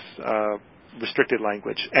this restricted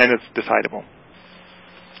language, and it's decidable.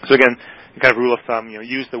 So again, kind of rule of thumb,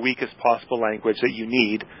 use the weakest possible language that you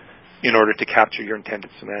need in order to capture your intended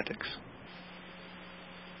semantics.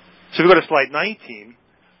 So if we go to slide 19,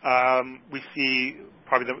 we see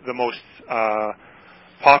probably the most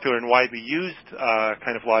popular and widely used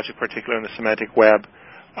kind of logic, particularly in the semantic web,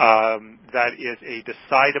 that is a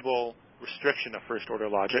decidable restriction of first-order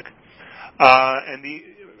logic, and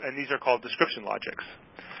these are called description logics.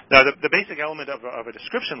 Now, the basic element of a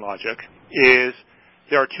description logic is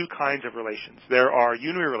there are two kinds of relations. There are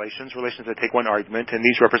unary relations that take one argument, and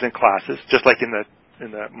these represent classes, just like in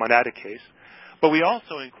the monadic case. But we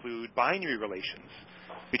also include binary relations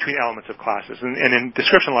between elements of classes, and in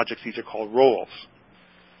description logics, these are called roles.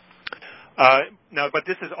 Now, but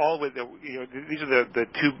this is all with these are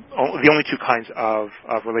the only two kinds of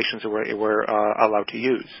relations that we're allowed to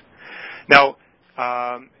use. Now,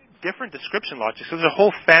 different description logics. So there's a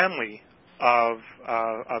whole family of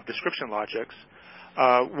description logics,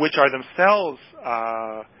 which are themselves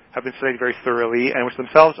have been studied very thoroughly, and which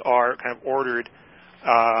themselves are kind of ordered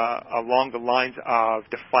along the lines of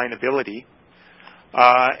definability,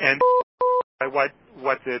 and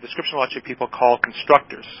what the description logic people call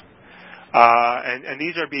constructors. And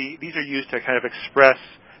these are used to kind of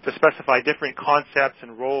specify different concepts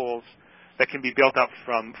and roles that can be built up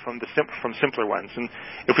from simpler ones. And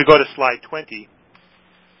if we go to slide 20,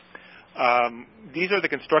 these are the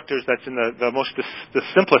constructors that's in the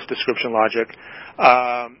simplest description logic.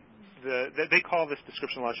 They call this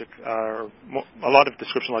description logic, a lot of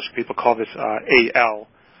description logic people call this AL.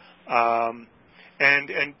 And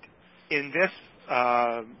in this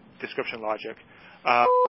description logic,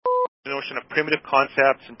 the notion of primitive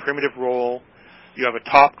concepts and primitive role. You have a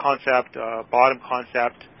top concept, a bottom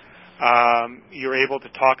concept. You're able to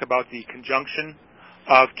talk about the conjunction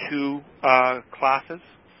of two classes.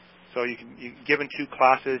 So given two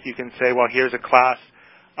classes, you can say, well, here's a class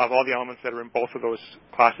of all the elements that are in both of those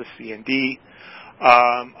classes, C and D.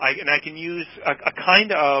 I can use a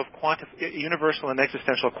kind of universal and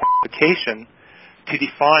existential quantification to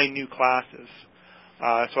define new classes.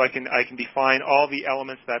 So I can define all the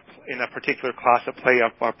elements that in a particular class that play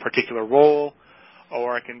a particular role,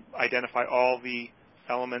 or I can identify all the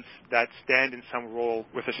elements that stand in some role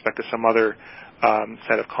with respect to some other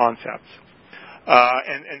set of concepts.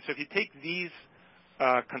 And so if you take these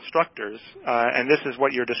constructors, and this is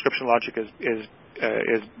what your description logic is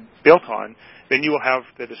built on, then you will have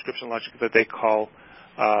the description logic that they call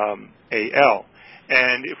AL.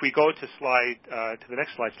 And if we go to the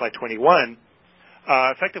next slide, slide 21.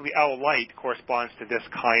 Effectively, owl light corresponds to this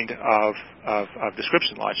kind of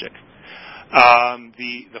description logic.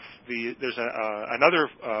 There's another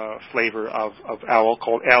flavor of owl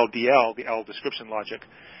called LDL, the owl description logic,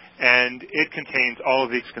 and it contains all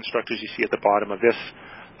of these constructors you see at the bottom of this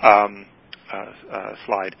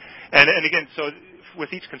slide. And again, so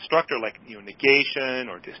with each constructor, like negation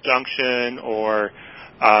or disjunction or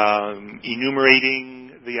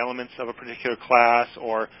enumerating the elements of a particular class,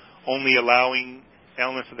 or only allowing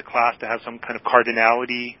elements of the class to have some kind of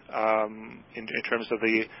cardinality in terms of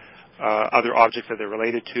the other objects that they're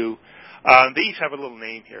related to. They each have a little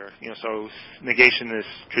name here. So negation is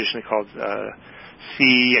traditionally called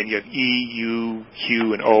C, and you have E, U,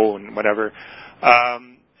 Q, and O, and whatever.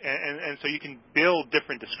 And so you can build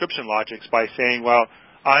different description logics by saying, well,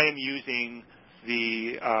 I am using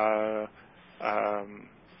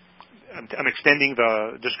I'm extending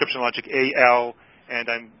the description logic AL, and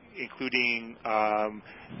I'm including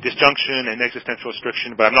disjunction and existential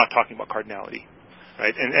restriction, but I'm not talking about cardinality,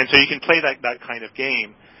 right? And so you can play that kind of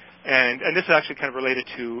game, and this is actually kind of related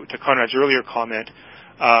to Conrad's earlier comment,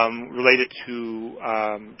 related to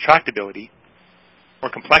tractability or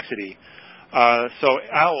complexity. So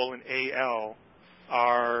OWL and AL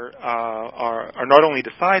are not only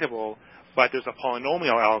decidable, but there's a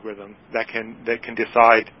polynomial algorithm that can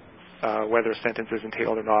decide whether a sentence is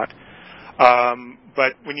entailed or not.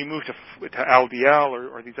 But when you move to LDL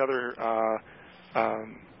or these other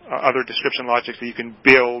description logics that you can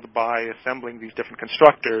build by assembling these different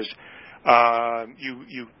constructors,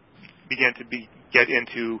 you begin to get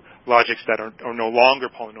into logics that are no longer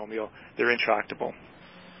polynomial; they're intractable.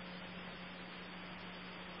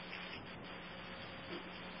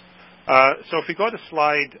 So if we go to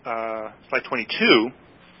slide 22,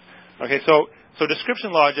 okay, so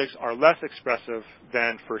description logics are less expressive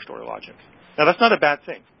than first-order logics. Now that's not a bad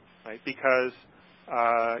thing, right? Because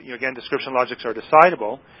again, description logics are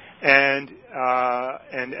decidable, and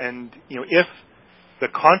if the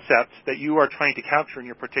concepts that you are trying to capture in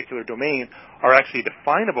your particular domain are actually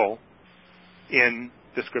definable in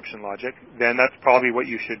description logic, then that's probably what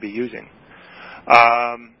you should be using.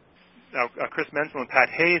 Now, Chris Menzel and Pat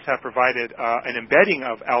Hayes have provided an embedding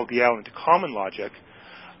of LDL into common logic,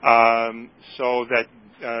 so that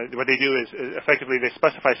what they do is effectively they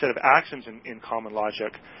specify a set of axioms in common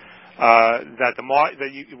logic.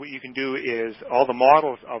 What you can do is all the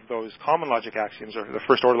models of those common logic axioms, or the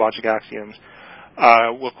first-order logic axioms,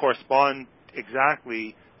 will correspond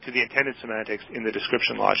exactly to the intended semantics in the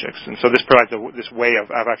description logics. And so this provides this way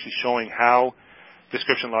of actually showing how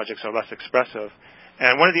description logics are less expressive.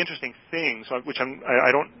 And one of the interesting things, which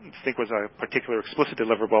I don't think was a particular explicit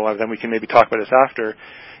deliverable, then we can maybe talk about this after,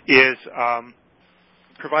 is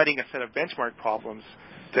providing a set of benchmark problems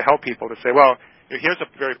to help people to say, well, here's a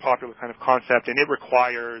very popular kind of concept, and it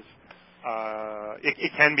requires,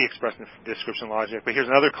 it can be expressed in description logic, but here's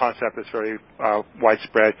another concept that's very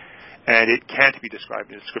widespread, and it can't be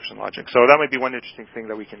described in description logic. So that might be one interesting thing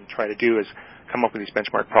that we can try to do, is come up with these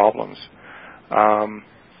benchmark problems.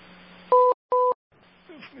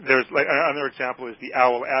 There's another example is the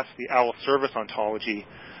OWL-S, the OWL service ontology,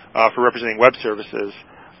 for representing web services.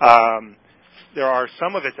 There are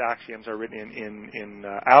some of its axioms are written in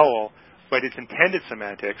OWL, but its intended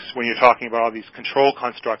semantics, when you're talking about all these control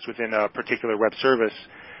constructs within a particular web service,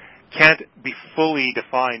 can't be fully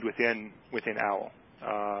defined within OWL.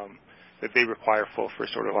 That they require full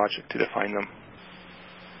first-order logic to define them.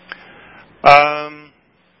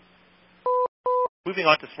 Moving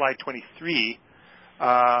on to slide 23,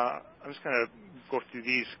 I'm just going to go through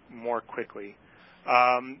these more quickly.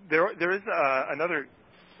 There is another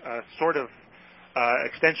sort of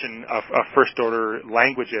extension of first-order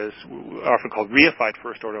languages, often called reified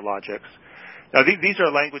first-order logics. Now, these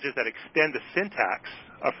are languages that extend the syntax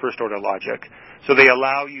of first-order logic, so they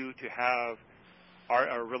allow you to have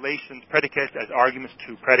our relations, predicates as arguments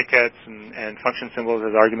to predicates, and function symbols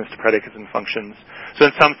as arguments to predicates and functions. So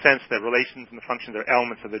in some sense, the relations and the functions are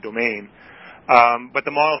elements of the domain. But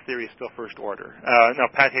the model theory is still first order. Now,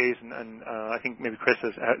 Pat Hayes and I think maybe Chris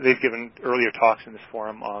they've given earlier talks in this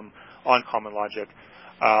forum on common logic.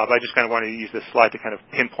 But I just kind of wanted to use this slide to kind of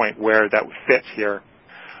pinpoint where that fits here.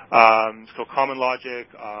 So common logic,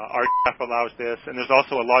 RDF allows this, and there's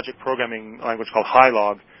also a logic programming language called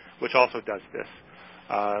Hilog, which also does this.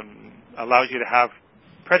 Allows you to have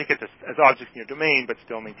predicates as objects in your domain, but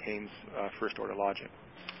still maintains first-order logic.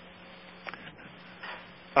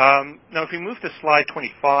 Now, if we move to slide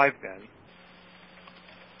 25, then.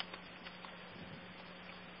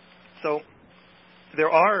 So there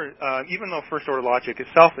are, even though first-order logic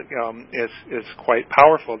itself is quite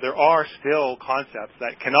powerful, there are still concepts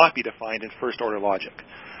that cannot be defined in first-order logic.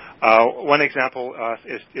 One example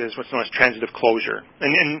is what's known as transitive closure.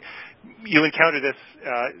 And you encounter this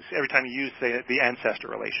every time you use, say, the ancestor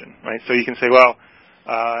relation, right? So you can say, well,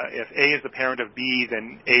 if A is the parent of B,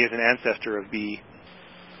 then A is an ancestor of B.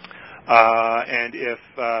 And if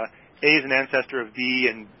A is an ancestor of B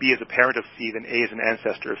and B is a parent of C, then A is an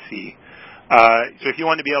ancestor of C. So if you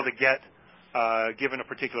want to be able to get, given a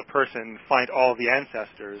particular person, find all the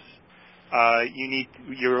ancestors,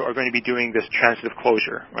 you are going to be doing this transitive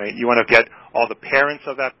closure, right? You want to get all the parents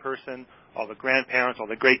of that person, all the grandparents, all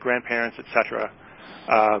the great-grandparents, etc.,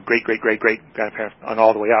 great-great-great-great-grandparents, and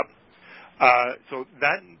all the way up.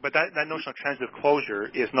 But that notion of transitive closure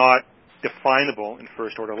is not definable in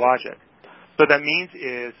first-order logic. So what that means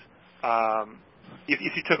is, if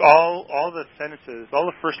you took all the sentences, all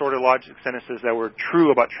the first-order logic sentences that were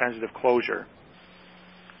true about transitive closure,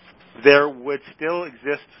 there would still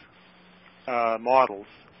exist models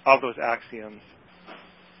of those axioms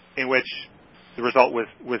in which the result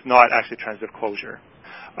was not actually transitive closure.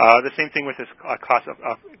 The same thing with this class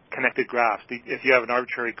of connected graphs. If you have an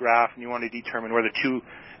arbitrary graph and you want to determine whether two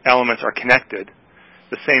elements are connected,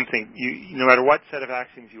 the same thing. No matter what set of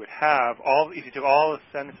axioms you would have, if you took all the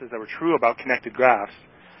sentences that were true about connected graphs,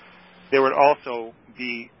 there would also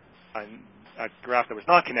be a graph that was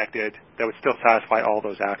not connected that would still satisfy all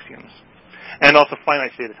those axioms. And also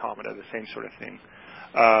finite state automata, the same sort of thing.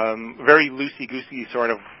 Very loosey-goosey sort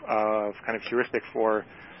of kind of heuristic for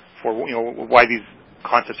why these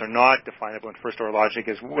concepts are not definable in first-order logic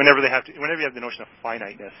is whenever you have the notion of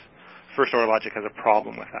finiteness, first-order logic has a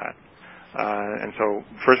problem with that. And so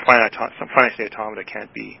finite state automata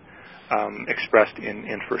can't be expressed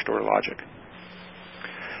in first-order logic.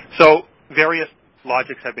 So various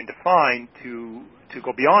logics have been defined to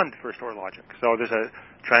go beyond first-order logic. So there's a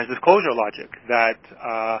transitive closure logic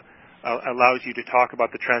that allows you to talk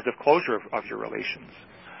about the transitive closure of your relations.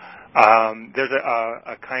 There's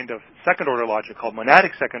a kind of second-order logic called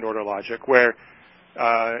monadic second-order logic, where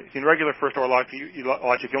in regular first-order logic,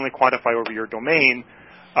 you only quantify over your domain.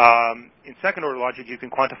 In second-order logic, you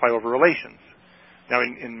can quantify over relations. Now,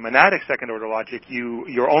 in monadic second-order logic,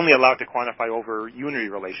 you're only allowed to quantify over unary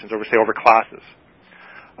relations, over classes.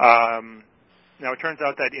 Now, it turns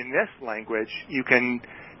out that in this language, you can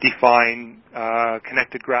define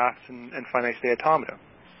connected graphs and finite state automata.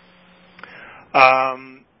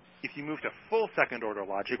 If you move to full second-order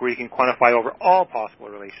logic, where you can quantify over all possible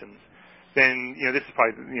relations, then this is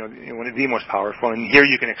probably one of the most powerful. And here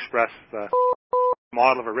you can express the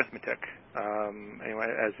model of arithmetic,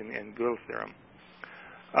 as in Gould's theorem.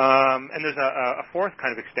 And there's a fourth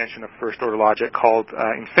kind of extension of first-order logic called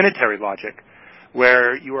infinitary logic,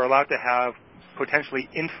 where you are allowed to have potentially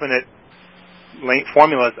infinite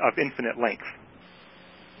formulas of infinite length.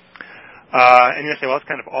 And you're going to say, well, that's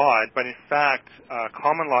kind of odd, but in fact,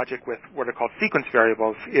 common logic with what are called sequence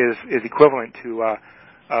variables is equivalent to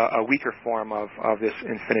a weaker form of this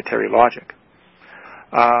infinitary logic.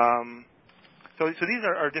 So these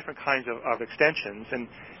are different kinds of extensions. And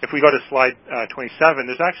if we go to slide 27,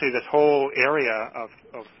 there's actually this whole area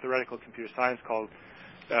of theoretical computer science called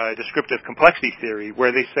descriptive complexity theory,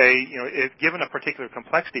 where they say, if given a particular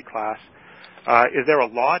complexity class, is there a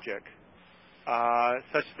logic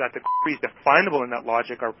such that the queries definable in that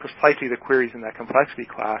logic are precisely the queries in that complexity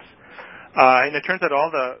class? And it turns out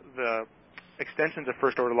all the extensions of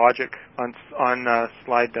first-order logic on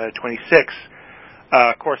slide 26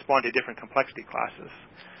 correspond to different complexity classes.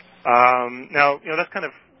 Now, that's kind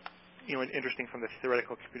of interesting from the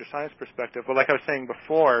theoretical computer science perspective. But like I was saying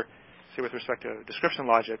before, say with respect to description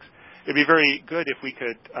logics, it'd be very good if we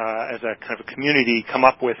could, as a kind of a community, come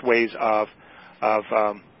up with ways of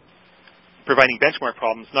providing benchmark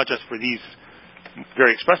problems, not just for these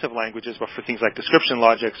very expressive languages, but for things like description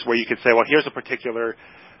logics, where you could say, well, here's a particular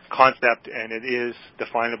concept, and it is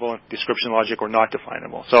definable in description logic or not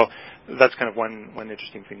definable. So that's kind of one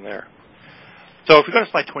interesting thing there. So if we go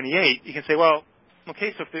to slide 28, you can say, well,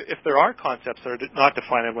 okay, so if there are concepts that are not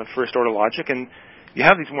definable in first-order logic, and you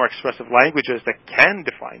have these more expressive languages that can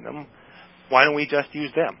define them, why don't we just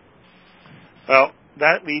use them? Well,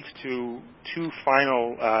 that leads to two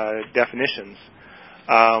final definitions,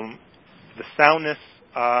 the soundness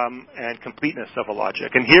and completeness of a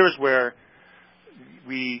logic. And here's where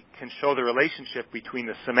we can show the relationship between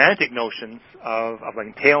the semantic notions of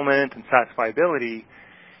entailment and satisfiability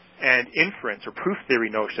and inference or proof theory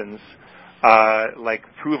notions like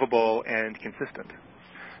provable and consistent.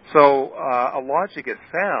 So a logic is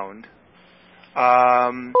sound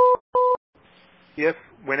if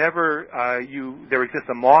whenever there exists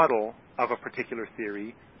a model of a particular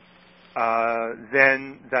theory,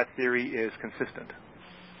 then that theory is consistent.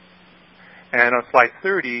 And on slide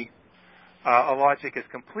 30, a logic is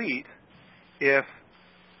complete if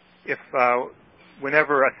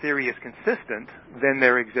whenever a theory is consistent, then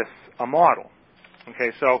there exists a model.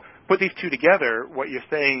 Okay, so put these two together, what you're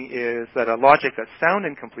saying is that a logic that's sound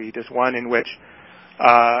and complete is one in which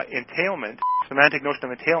entailment, semantic notion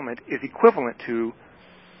of entailment, is equivalent to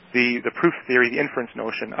the proof theory, the inference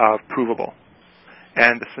notion of provable.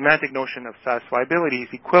 And the semantic notion of satisfiability is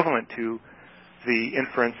equivalent to the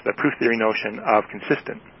inference, the proof theory notion of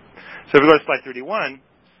consistent. So if we go to slide 31,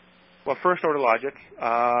 well, first-order logic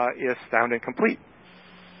is sound and complete.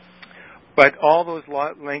 But all those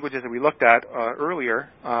languages that we looked at earlier,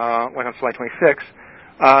 like on slide 26,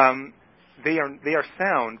 they are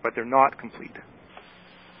sound, but they're not complete.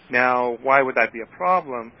 Now, why would that be a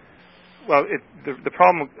problem? Well, the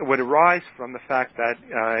problem would arise from the fact that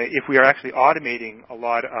if we are actually automating a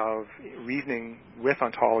lot of reasoning with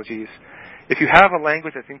ontologies, if you have a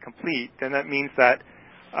language that's incomplete, then that means that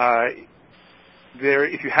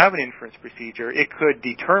if you have an inference procedure, it could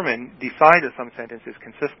decide that some sentence is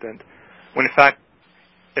consistent, when in fact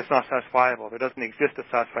it's not satisfiable. There doesn't exist a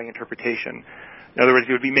satisfying interpretation. In other words,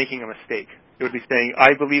 you would be making a mistake. It would be saying,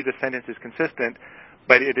 I believe the sentence is consistent,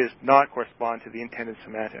 but it does not correspond to the intended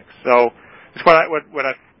semantics. So it's what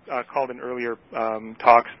I've called in earlier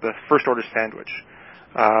talks the first-order sandwich.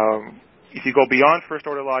 If you go beyond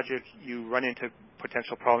first-order logic, you run into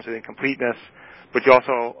potential problems with incompleteness, but you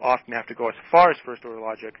also often have to go as far as first-order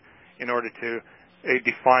logic in order to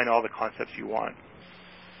define all the concepts you want.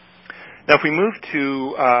 Now, if we move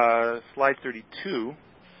to slide 32,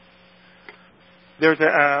 there's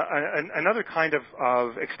another kind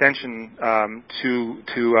of extension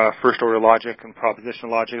to first-order logic and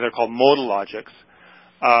propositional logic. They're called modal logics.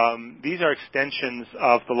 These are extensions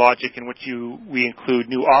of the logic in which we include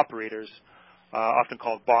new operators, often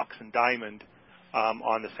called box and diamond,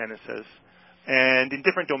 on the sentences. And in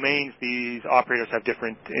different domains, these operators have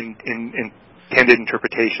different intended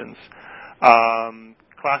interpretations.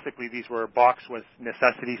 Classically, these were box was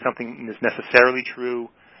necessity, something is necessarily true,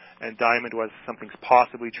 and diamond was something's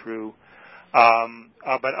possibly true.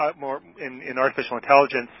 But more in artificial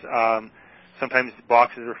intelligence, sometimes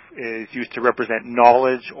box is used to represent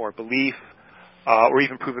knowledge or belief or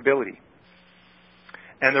even provability.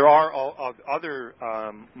 And there are other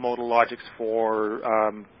modal logics for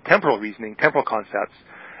temporal reasoning, temporal concepts.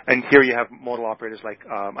 And here you have modal operators like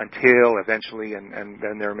until, eventually, and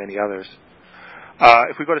then there are many others.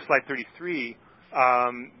 If we go to slide 33,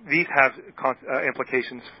 these have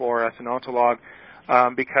implications for us in Ontolog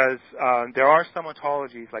because there are some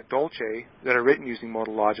ontologies like Dolce that are written using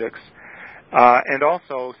modal logics, and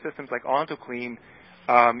also systems like OntoClean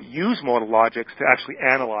use modal logics to actually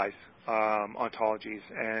analyze ontologies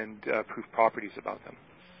and prove properties about them.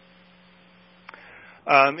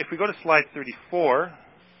 If we go to slide 34,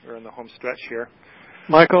 we're in the home stretch here.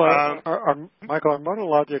 Michael, are modal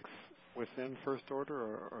logics within first order,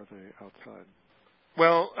 or are they outside?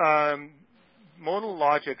 Well, modal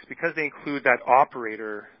logics, because they include that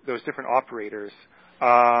operator, those different operators,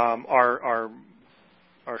 are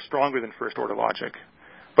stronger than first order logic.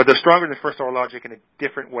 but they're stronger than first-order logic in a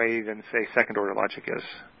different way than, say, second-order logic is.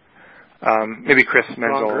 Maybe Chris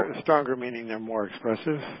Menzel. Stronger meaning they're more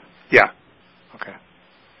expressive? Yeah. Okay.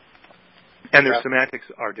 And their semantics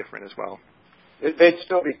are different as well. They'd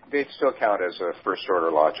still count as a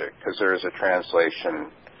first-order logic because there is a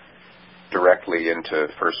translation directly into a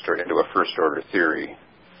first-order theory.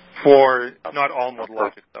 For not all modal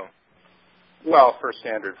logic, though. Well, for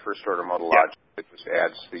standard first-order modal logic, it just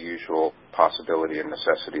adds the usual possibility and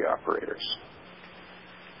necessity operators.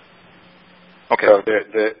 Okay. So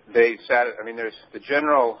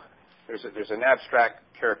there's an abstract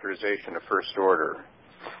characterization of first order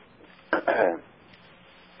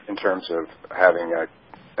in terms of having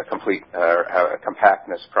a complete a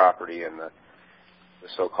compactness property and the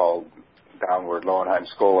so-called downward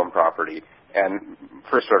Lowenheim-Skolem property, and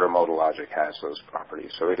first-order modal logic has those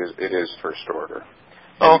properties, so it is first order.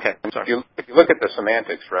 Oh, okay. Sorry. If you look at the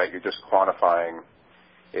semantics, right, you're just quantifying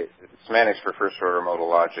it. Semantics for first-order modal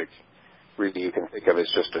logic. Really, you can think of it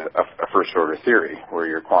as just a first-order theory where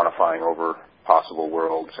you're quantifying over possible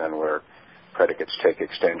worlds and where predicates take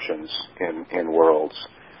extensions in worlds.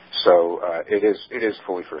 So it is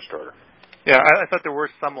fully first-order. Yeah, I thought there were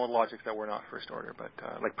some modal logics that were not first-order, but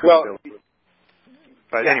like provability.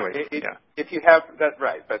 But anyway, if you have that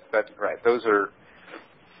right, but right, those are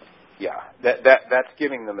that's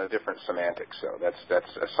giving them a different semantics. So that's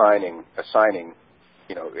assigning.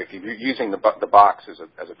 If you're using the box as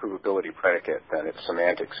a provability predicate, then its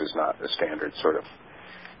semantics is not the standard sort of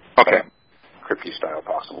crypty style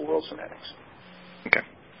possible world semantics. Okay.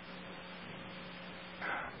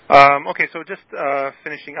 Okay, so just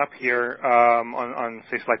finishing up here on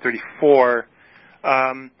say slide 34.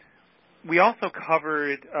 We also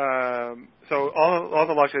covered so all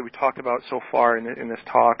the logic that we talked about so far in this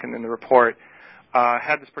talk and in the report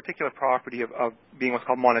had this particular property of being what's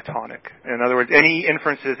called monotonic. In other words, any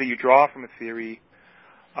inferences that you draw from a theory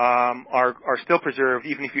are still preserved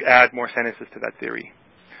even if you add more sentences to that theory.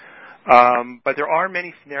 But there are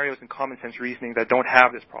many scenarios in common sense reasoning that don't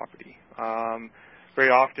have this property. Very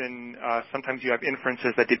often, sometimes you have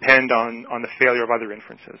inferences that depend on the failure of other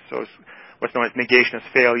inferences. So it's what's known as negation as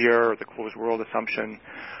failure or the closed world assumption.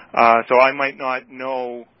 So I might not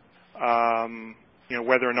know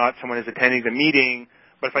whether or not someone is attending the meeting,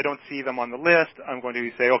 but if I don't see them on the list, I'm going to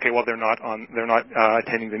say, okay, well, they're not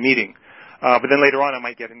attending the meeting. But then later on, I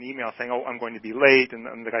might get an email saying, oh, I'm going to be late,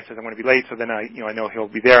 and the guy says I'm going to be late, so then I know he'll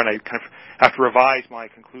be there, and I kind of have to revise my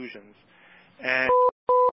conclusions. And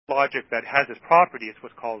logic that has this property is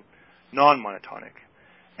what's called non-monotonic.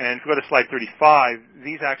 And if you go to slide 35,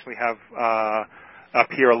 these actually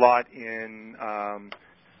appear a lot in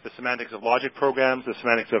the semantics of logic programs, the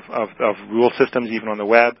semantics of rule systems, even on the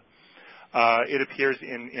web. It appears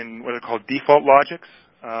in what are called default logics.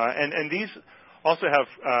 And these also have,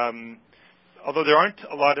 although there aren't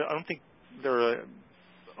a lot of, I don't think there are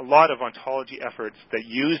a lot of ontology efforts that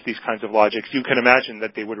use these kinds of logics. You can imagine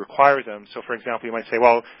that they would require them. So, for example, you might say,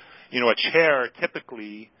 well, a chair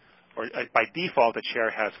typically, or by default, a chair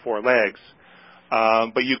has 4 legs.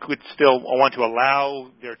 But you could still want to allow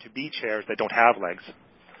there to be chairs that don't have legs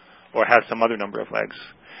or have some other number of legs.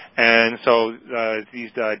 And so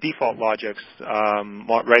these default logics,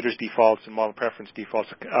 writer's defaults and model preference defaults,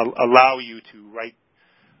 allow you to write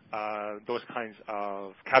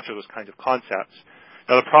capture those kinds of concepts.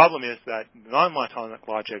 Now, the problem is that non-monotonic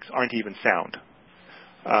logics aren't even sound.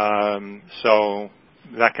 So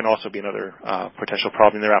that can also be another potential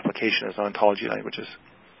problem in their application as ontology languages.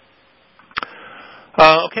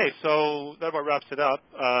 Okay, so that about wraps it up.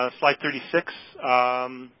 Slide 36,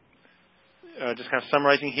 just kind of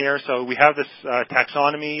summarizing here. So we have this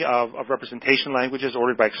taxonomy of representation languages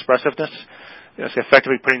ordered by expressiveness. It's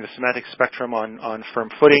effectively putting the semantic spectrum on firm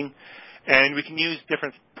footing. And we can use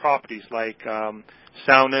different properties like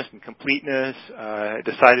soundness and completeness,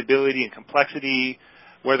 decidability and complexity,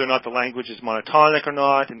 whether or not the language is monotonic or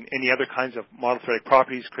not, and any other kinds of model-theoretic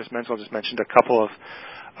properties. Chris Menzel just mentioned a couple of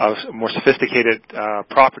more sophisticated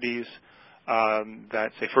properties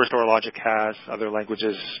that, say, first-order logic has, other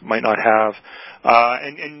languages might not have.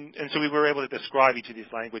 And so we were able to describe each of these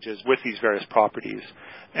languages with these various properties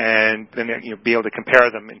and then be able to compare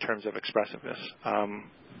them in terms of expressiveness,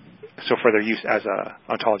 so for their use as an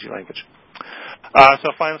ontology language.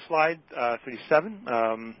 So final slide,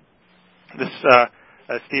 37. This,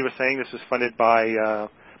 as Steve was saying, this was funded by the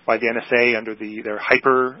NSA under their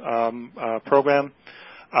Hyper program.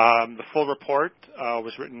 The full report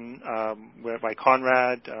was written by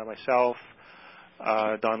Conrad, myself,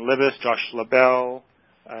 Don Libis, Josh LaBelle,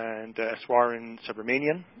 and Eswaran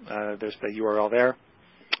Subramanian. There's the URL there.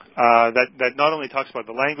 that not only talks about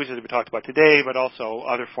the languages that we talked about today, but also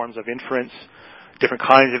other forms of inference, different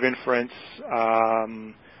kinds of inference,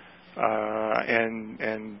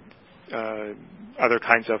 and other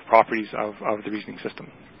kinds of properties of the reasoning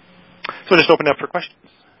system. So just open it up for questions.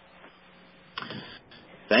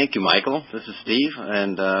 Thank you, Michael. This is Steve,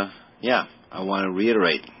 and I want to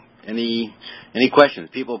reiterate. Any questions?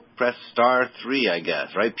 People press *3, I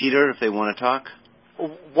guess, right, Peter, if they want to talk?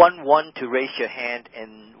 1 to raise your hand,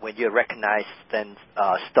 and when you're recognized, then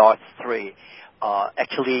 *3.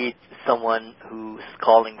 Actually, someone who's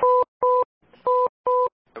calling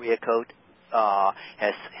area code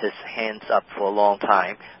has his hands up for a long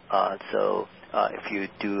time. So if you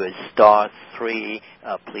do a *3,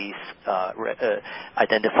 please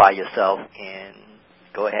identify yourself and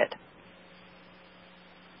go ahead.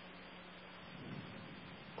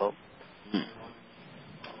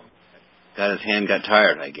 His hand got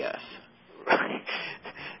tired, I guess.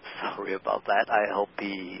 Sorry about that. I hope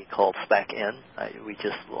he calls back in. We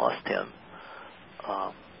just lost him.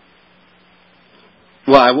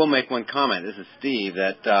 Well, I will make one comment. This is Steve.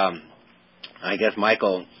 That I guess,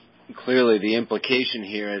 Michael, clearly the implication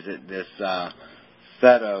here is that this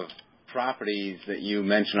set of properties that you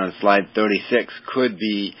mentioned on slide 36 could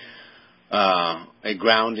be a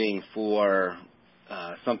grounding for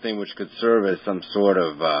something which could serve as some sort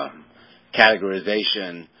of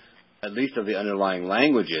categorization, at least of the underlying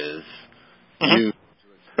languages, used to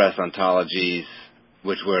express ontologies,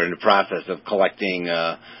 which we're in the process of collecting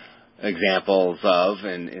examples of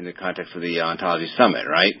in the context of the Ontology Summit,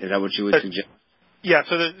 right? Is that what you would suggest? Yeah,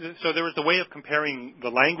 so there was the way of comparing the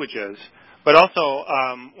languages, but also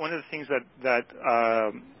one of the things that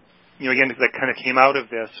again, that kind of came out of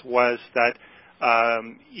this was that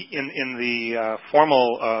in the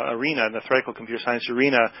formal arena, in the theoretical computer science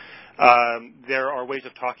arena, there are ways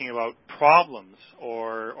of talking about problems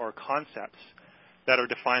or concepts that are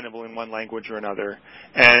definable in one language or another.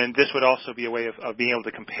 And this would also be a way of being able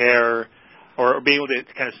to compare or being able to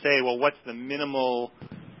kind of say, well, what's the minimal,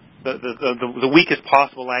 the weakest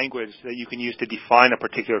possible language that you can use to define a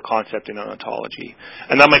particular concept in an ontology.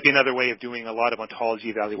 And that might be another way of doing a lot of ontology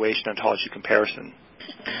evaluation, ontology comparison.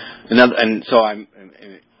 And so I'm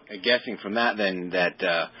guessing from that then that,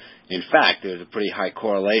 in fact, there's a pretty high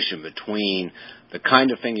correlation between the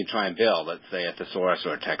kind of thing you try and build, let's say a thesaurus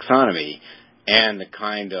or a taxonomy, and the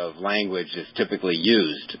kind of language that's typically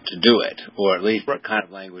used to do it, or at least the kind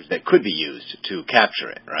of language that could be used to capture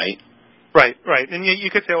it, right? Right. And you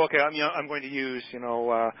could say, okay, I'm going to use,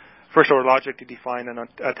 first-order logic to define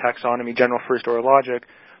a taxonomy, general first-order logic,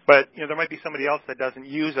 but there might be somebody else that doesn't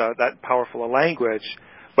use that powerful a language,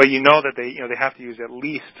 but that they have to use at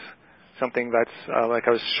least something that's like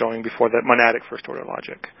I was showing before, that monadic first-order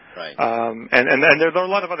logic. Right. And there are a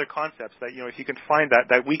lot of other concepts that if you can find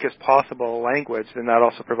that weakest possible language, then that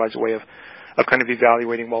also provides a way of kind of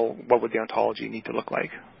evaluating, well, what would the ontology need to look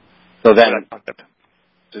like? So then,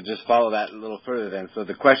 to just follow that a little further then, so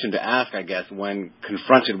the question to ask, I guess, when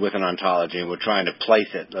confronted with an ontology and we're trying to place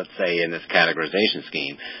it, let's say, in this categorization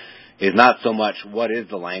scheme, is not so much what is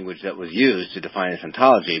the language that was used to define this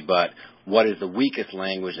ontology, but what is the weakest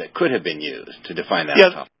language that could have been used to define that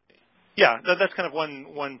ontology. Yeah, that's kind of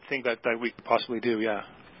one thing that we could possibly do, yeah.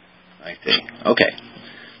 I see. Okay.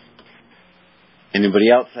 Anybody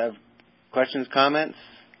else have questions, comments?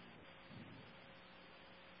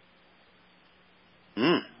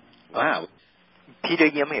 Wow. Peter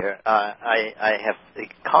Yim here. I have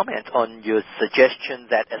a comment on your suggestion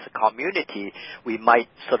that as a community we might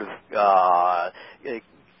sort of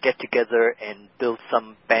get together and build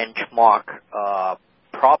some benchmark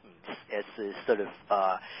problems as a sort of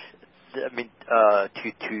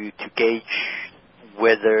to gauge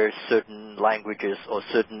whether certain languages or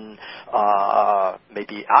certain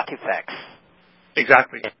maybe artifacts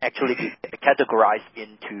exactly actually be categorized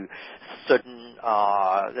into certain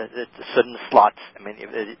slots. I mean,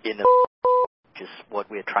 in a, which is what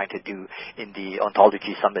we're trying to do in the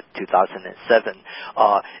Ontology Summit 2007.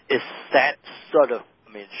 Is that sort of,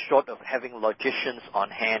 short of having logicians on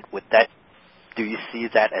hand, do you see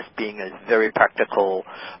that as being a very practical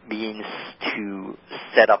means to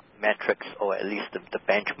set up metrics, or at least the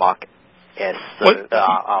benchmark as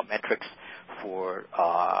metrics for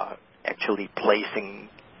actually placing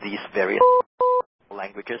these various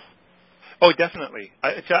languages? Oh, definitely.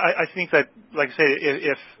 I think that, like I say,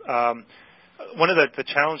 if one of the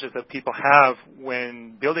challenges that people have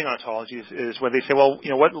when building ontologies is when they say, well,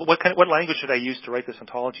 what language should I use to write this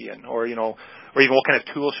ontology in, or even what kind of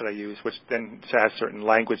tool should I use, which then has certain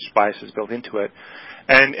language biases built into it,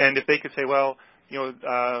 and if they could say, well,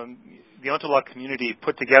 the ontolog community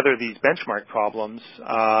put together these benchmark problems,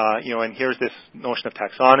 and here's this notion of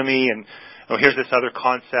taxonomy, and here's this other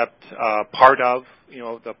concept, part of,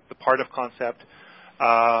 the part of concept,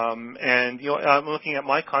 and I'm looking at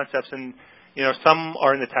my concepts, and some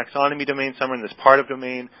are in the taxonomy domain, some are in this part of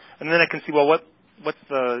domain, and then I can see, well, what's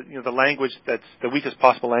the the language that's the weakest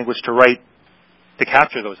possible language to write to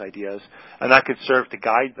capture those ideas, and that could serve to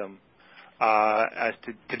guide them as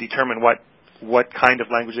to determine what kind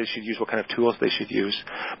of language they should use, what kind of tools they should use.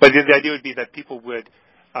 But the idea would be that people would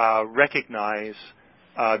recognize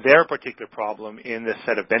their particular problem in this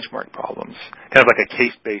set of benchmark problems, kind of like a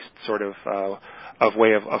case-based sort of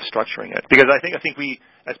way of structuring it. Because I think we,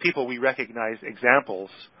 as people, we recognize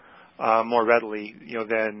examples more readily,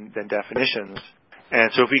 than definitions. And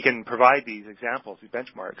so if we can provide these examples, these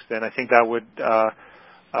benchmarks, then I think that would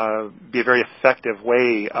be a very effective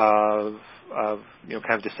way of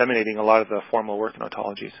kind of disseminating a lot of the formal work in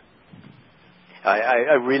ontologies.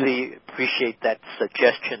 I really appreciate that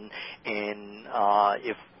suggestion. And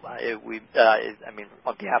if we,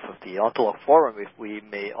 on behalf of the Ontolog Forum, if we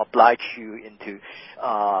may oblige you into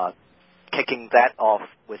kicking that off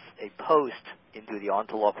with a post into the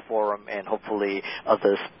Ontolog Forum, and hopefully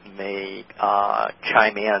others may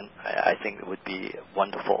chime in, I think it would be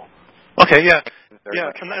wonderful. Okay, yeah. Very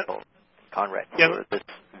much grateful, Conrad, for this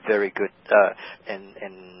very good and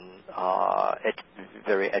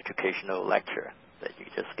very educational lecture that you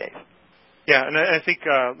just gave. Yeah, and I think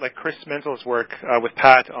like Chris Menzel's work with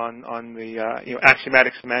Pat on the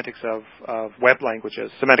axiomatic semantics of web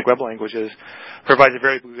languages, semantic web languages, provides a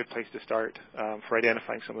very good place to start for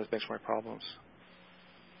identifying some of those benchmark problems.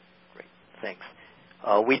 Great, thanks.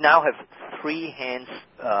 We now have 3 hands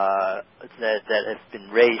that have been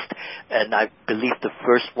raised, and I believe the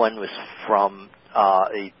first one was from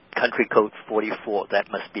a country code 44.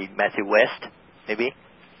 That must be Matthew West, maybe.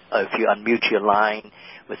 If you unmute your line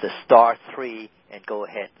with a *3 and go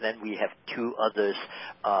ahead. Then we have 2 others.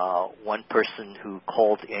 One person who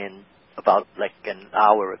called in about like an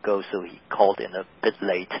hour ago, so he called in a bit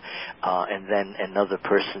late. And then another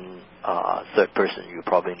person, third person, you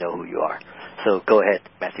probably know who you are. So go ahead,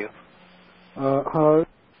 Matthew. Hello.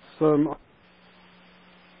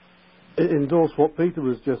 Endorse what Peter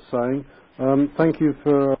was just saying. Thank you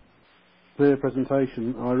for the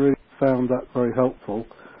presentation. I really found that very helpful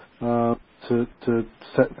to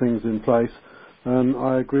set things in place. And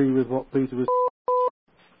I agree with what Peter was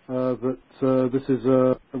saying, that this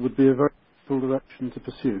would be a very useful direction to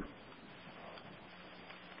pursue.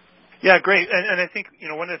 Yeah, great. And I think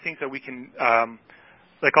one of the things that we can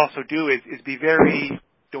also do is be very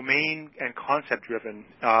domain and concept driven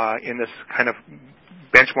in this kind of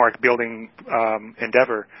benchmark building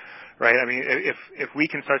endeavor, right? I mean, if we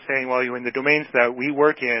can start saying, well, in the domains that we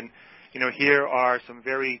work in, here are some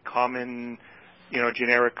very common,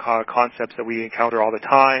 generic concepts that we encounter all the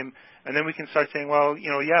time, and then we can start saying, well,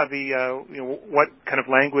 what kind of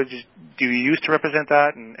language do you use to represent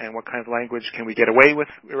that, and what kind of language can we get away with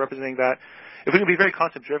representing that? If we can be very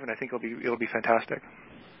concept driven, I think it'll be fantastic.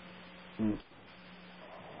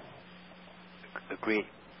 Agreed.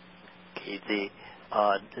 Okay, the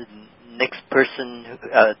next person,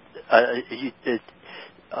 you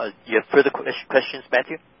have further questions,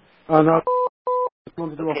 Matthew? No, I just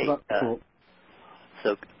wanted to offer that talk.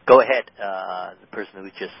 So go ahead, the person who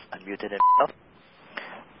just unmuted himself.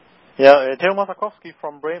 Yeah, Theo Masakowski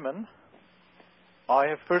from Bremen. I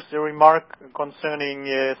have first a remark concerning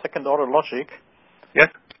second-order logic. Yes.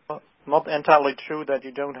 Not entirely true that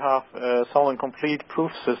you don't have a solid complete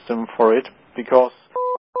proof system for it, because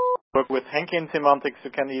work with Henkin semantics, you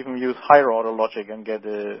can even use higher-order logic and get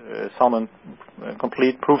a solid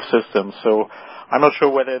complete proof system. So I'm not sure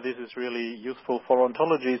whether this is really useful for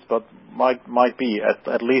ontologies, but might be,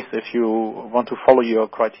 at least if you want to follow your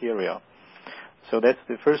criteria. So that's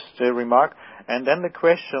the first remark. And then the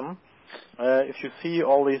question, if you see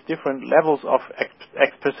all these different levels of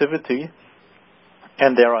expressivity,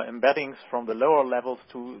 and there are embeddings from the lower levels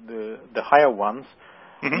to the higher ones,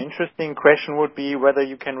 an interesting question would be whether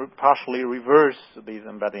you can partially reverse these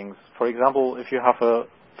embeddings. For example, if you have a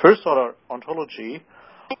first-order ontology,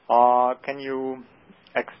 can you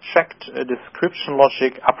extract a description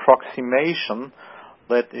logic approximation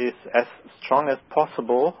that is as strong as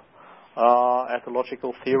possible as a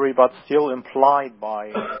logical theory, but still implied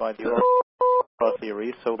by the other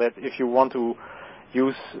theory, so that if you want to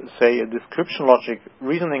use, say, a description logic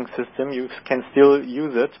reasoning system, you can still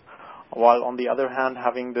use it, while on the other hand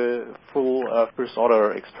having the full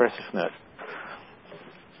first-order expressiveness.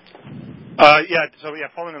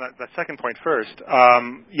 Following on that second point first,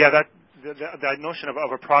 that notion of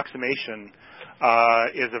approximation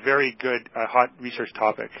is a very good hot research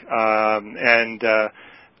topic.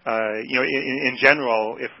 In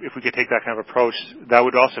general, if we could take that kind of approach, that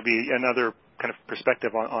would also be another kind of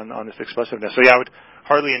perspective on this explosiveness. So yeah, I would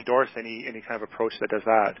hardly endorse any kind of approach that does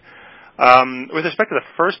that. With respect to the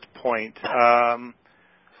first point,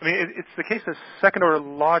 it's the case that second-order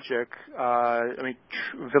logic.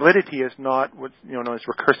 Validity is not what's known as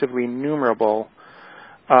recursively enumerable.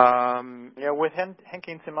 With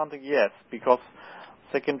Henkin semantic, yes, because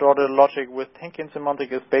second-order logic with Henkin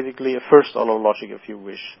semantic is basically a first-order logic, if you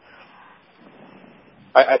wish.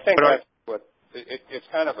 I think that's what it's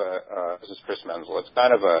kind of this is Chris Menzel. It's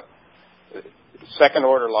kind of a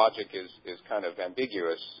second-order logic is kind of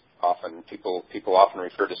ambiguous. Often people often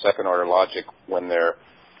refer to second-order logic when they're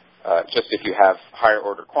just if you have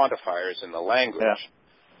higher-order quantifiers in the language. Yeah.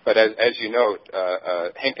 But as you note,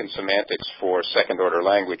 Henkin semantics for second-order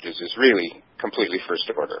languages is really completely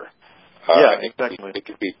first-order. Exactly. It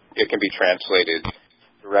can be translated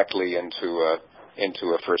directly into a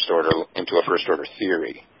first-order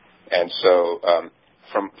theory. And so,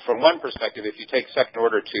 from one perspective, if you take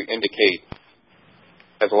second-order to indicate,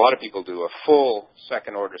 as a lot of people do, a full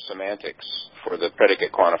second-order semantics for the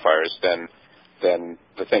predicate quantifiers, then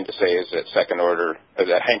the thing to say is that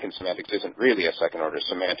that Henkin semantics isn't really a second-order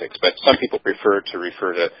semantics. But some people prefer to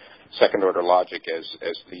refer to second-order logic as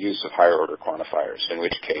the use of higher-order quantifiers, in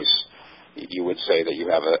which case you would say that you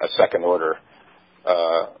have a second-order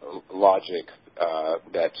logic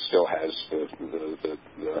that still has the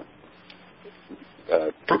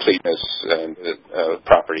completeness and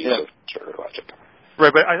properties of first-order logic.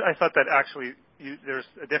 Right, but I thought that actually there's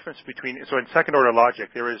a difference between. So in second-order logic,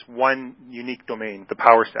 there is one unique domain, the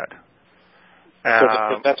power set.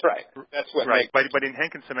 That's right. That's what. Right, but in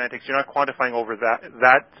Henkin semantics, you're not quantifying over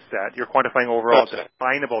that set. You're quantifying over all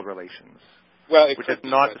definable relations. Well, which is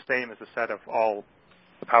not the same as the set of all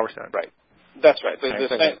the power set. Right. That's right.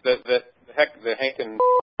 The Henkin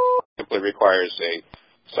simply requires a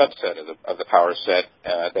subset of the power set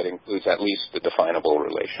that includes at least the definable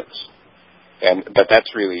relations. But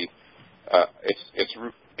that's really it's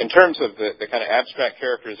in terms of the kind of abstract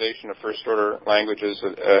characterization of first-order languages,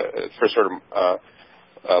 first-order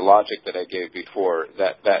logic that I gave before.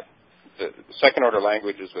 That the second-order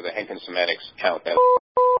languages with the Henkin semantics count as.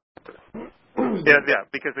 Yeah,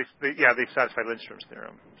 because they satisfy Lindström's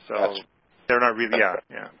theorem, so they're not really.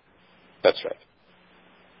 That's right.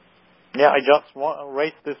 Yeah, I just want to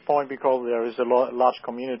raise this point because there is a large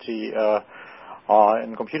community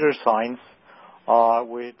in computer science.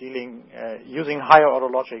 We're using higher order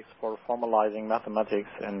logics for formalizing mathematics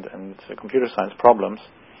and computer science problems,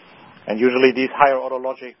 and usually these higher order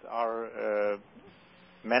logics are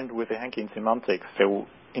meant with the Henkin semantics. So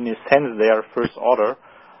in a sense, they are first order.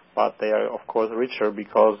 But they are, of course, richer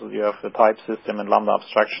because you have the type system and lambda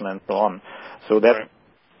abstraction and so on. So that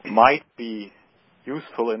might be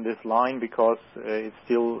useful in this line because it's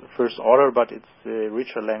still first order, but it's a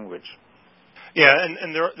richer language. Yeah,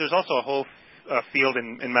 and there's also a whole field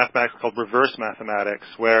in mathematics called reverse mathematics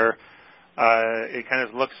where it kind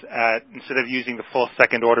of looks at, instead of using the full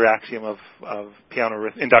second-order axiom of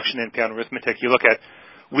induction in Peano arithmetic, you look at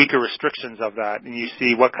weaker restrictions of that, and you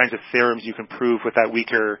see what kinds of theorems you can prove with that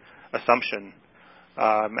weaker assumption.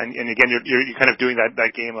 And again, you're kind of doing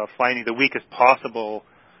that game of finding the weakest possible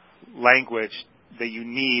language that you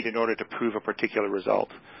need in order to prove a particular result.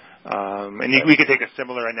 We could take a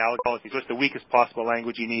similar analogy. What's the weakest possible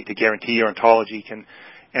language you need to guarantee your ontology can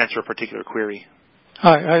answer a particular query?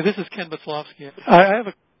 Hi, this is Ken Baslowski. I have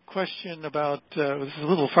a question about, this is a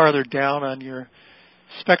little farther down on your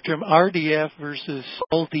spectrum, RDF versus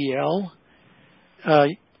LDL.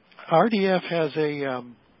 RDF has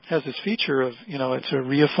this feature of, it's a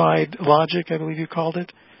reified logic, I believe you called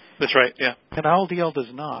it. That's right, yeah. And LDL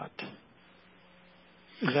does not.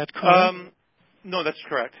 Is that correct? No, that's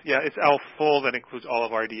correct. Yeah, it's L full that includes all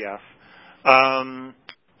of RDF. I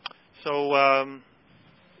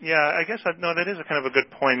guess that is a kind of a good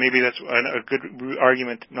point. Maybe that's a good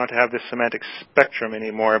argument not to have this semantic spectrum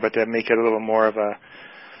anymore, but to make it a little more of a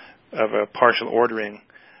partial ordering.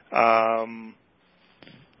 On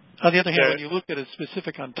the other hand, when you look at a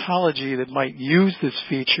specific ontology that might use this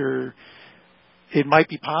feature, it might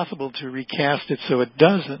be possible to recast it so it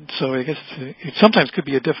doesn't. So I guess it sometimes could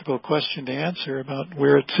be a difficult question to answer about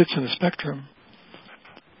where it sits in the spectrum.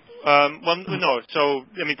 No. So,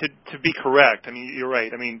 to be correct, you're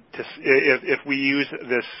right. If we use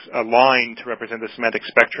this line to represent the semantic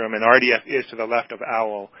spectrum, and RDF is to the left of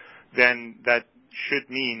OWL, then that should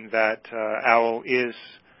mean that OWL is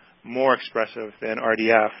more expressive than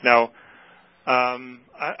RDF. Now, I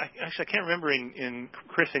can't remember in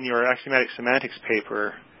Chris, in your axiomatic semantics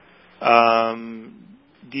paper, can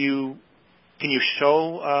you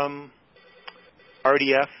show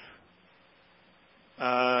RDF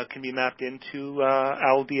can be mapped into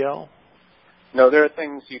LDL? No, there are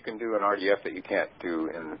things you can do in RDF that you can't do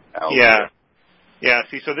in LDL. Yeah.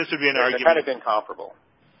 See, so this would be an argument. They're kind of incomparable.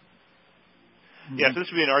 Yeah, so this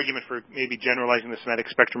would be an argument for maybe generalizing the semantic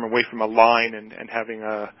spectrum away from a line and having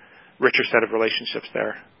a richer set of relationships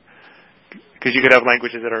there. Because you could have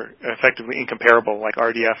languages that are effectively incomparable, like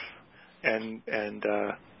RDF and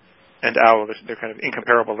OWL. They're kind of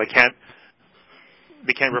incomparable. They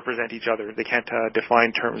can't represent each other. They can't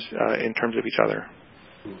define terms in terms of each other.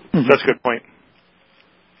 Mm-hmm. So that's a good point.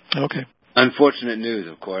 Okay. Unfortunate news,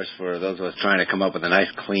 of course, for those of us trying to come up with a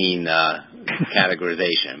nice, clean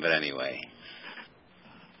categorization. But anyway.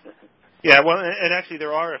 Yeah, well, and actually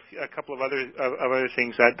there are a couple of other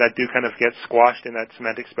things that do kind of get squashed in that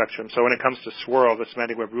semantic spectrum. So when it comes to swirl, the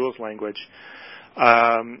semantic web rules language,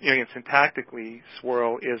 syntactically,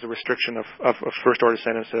 swirl is a restriction of first-order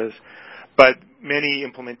sentences. But many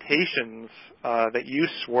implementations that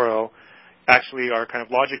use swirl actually are kind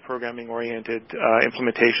of logic programming-oriented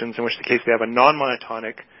implementations, in which the case they have a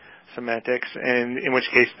non-monotonic semantics, and in which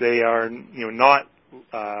case they are not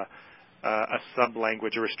a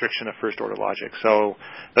sub-language, a restriction of first-order logic. So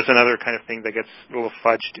that's another kind of thing that gets a little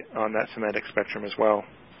fudged on that semantic spectrum as well.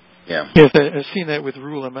 Yeah. Yes, I've seen that with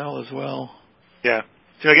RuleML as well. Yeah.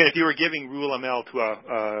 So again, if you were giving RuleML to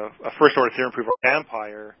a first-order theorem proof or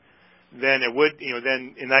vampire, then it would,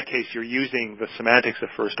 then in that case you're using the semantics of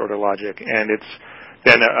first-order logic, and it's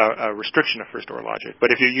then a restriction of first-order logic.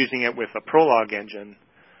 But if you're using it with a Prolog engine,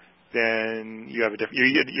 then you have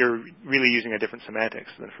you're really using a different semantics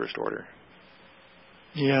than first order.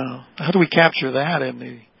 Yeah. How do we capture that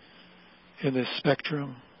in this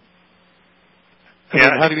spectrum?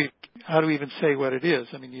 How do we even say what it is?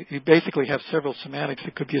 I mean, you basically have several semantics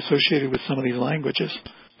that could be associated with some of these languages.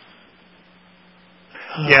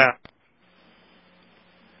 Yeah.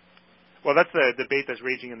 Well, that's the debate that's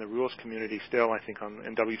raging in the rules community still, I think,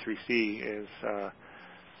 in W3C is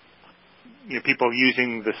people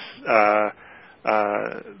using this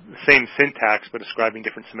same syntax but ascribing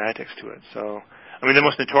different semantics to it. So, I mean, the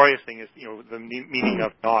most notorious thing is the meaning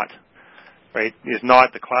of not. Right? Is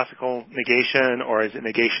not the classical negation, or is it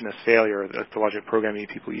negation as failure? That's the logic programming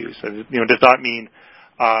people use. So, does that mean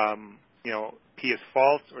P is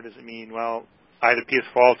false, or does it mean either P is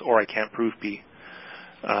false or I can't prove P?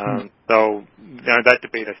 So that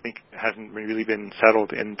debate, I think, hasn't really been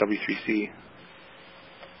settled in W3C.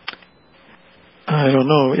 I don't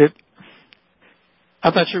know.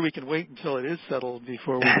 I'm not sure we can wait until it is settled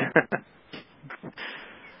before we.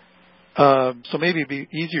 So maybe it'd be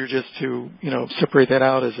easier just to separate that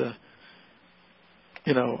out as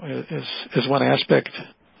as one aspect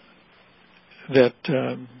that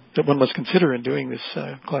one must consider in doing this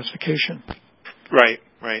classification. Right.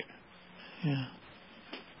 Yeah.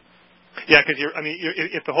 Yeah, because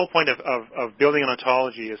if the whole point of building an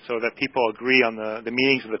ontology is so that people agree on the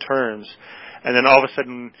meanings of the terms, and then all of a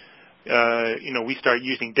sudden, we start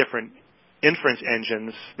using different inference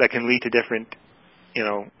engines that can lead to different,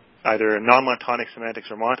 either non-monotonic semantics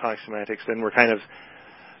or monotonic semantics, then we're kind of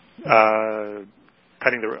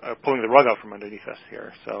pulling the rug out from underneath us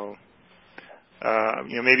here. So,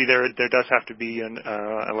 maybe there does have to be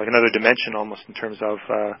like another dimension almost in terms of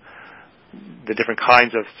the different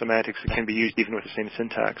kinds of semantics that can be used even with the same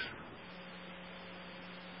syntax.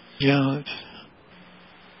 Yeah.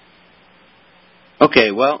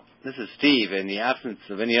 Okay, well, this is Steve. In the absence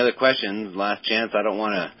of any other questions, last chance, I don't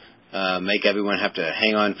want to make everyone have to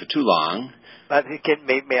hang on for too long. But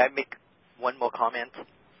may I make one more comment?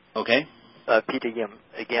 Okay. Peter Yim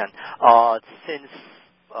again. Since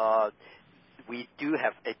we do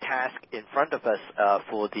have a task in front of us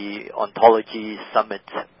for the Ontology Summit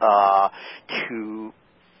to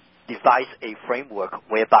devise a framework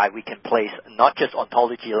whereby we can place not just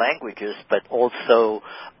ontology languages, but also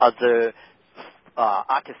other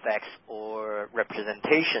artifacts or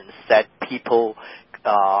representations that people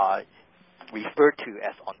refer to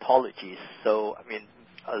as ontologies. So,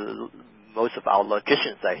 most of our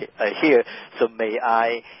logicians are here, so may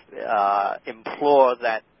I implore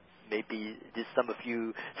that maybe some of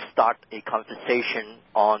you start a conversation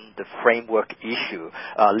on the framework issue.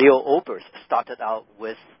 Leo Oberst started out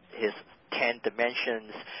with his 10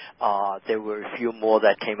 dimensions. There were a few more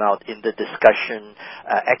that came out in the discussion.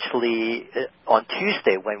 Actually, on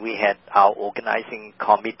Tuesday when we had our organizing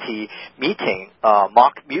committee meeting,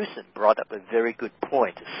 Mark Musin brought up a very good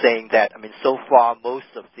point, saying that, so far most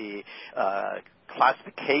of the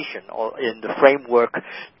classification or in the framework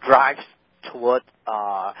drives toward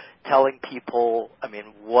telling people,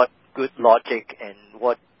 what good logic and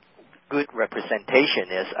what good representation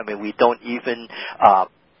is. We don't even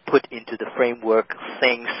put into the framework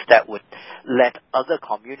things that would let other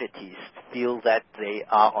communities feel that they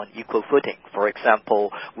are on equal footing. For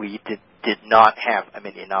example, we did not have,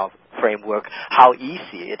 in our framework, how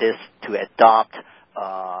easy it is to adopt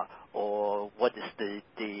or what is the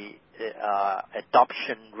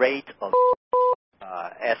adoption rate of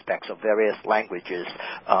aspects of various languages.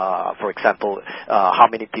 For example, how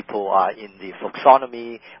many people are in the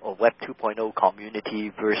Folksonomy or Web 2.0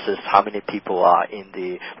 community versus how many people are in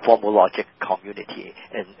the formal logic community,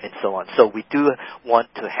 and so on. So we do want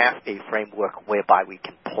to have a framework whereby we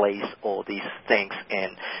can place all these things,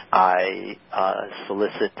 and I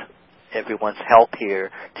solicit everyone's help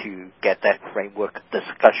here to get that framework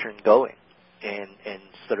discussion going and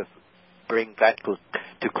sort of bring that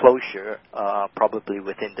to closure probably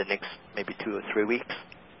within the next maybe 2 or 3 weeks.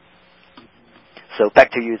 So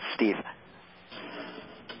back to you, Steve.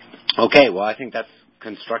 Okay, well, I think that's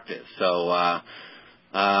constructive. So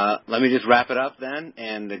let me just wrap it up then.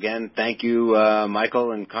 And again, thank you,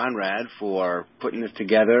 Michael and Conrad, for putting this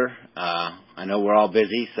together. I know we're all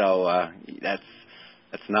busy, so that's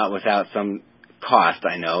not without some cost,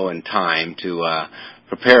 I know, and time to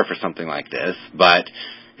prepare for something like this. But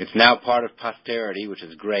it's now part of posterity, which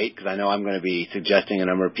is great, because I know I'm going to be suggesting a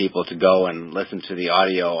number of people to go and listen to the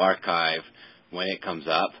audio archive when it comes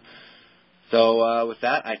up. So with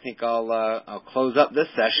that, I think I'll close up this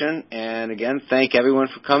session. And again, thank everyone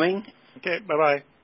for coming. Okay, bye-bye.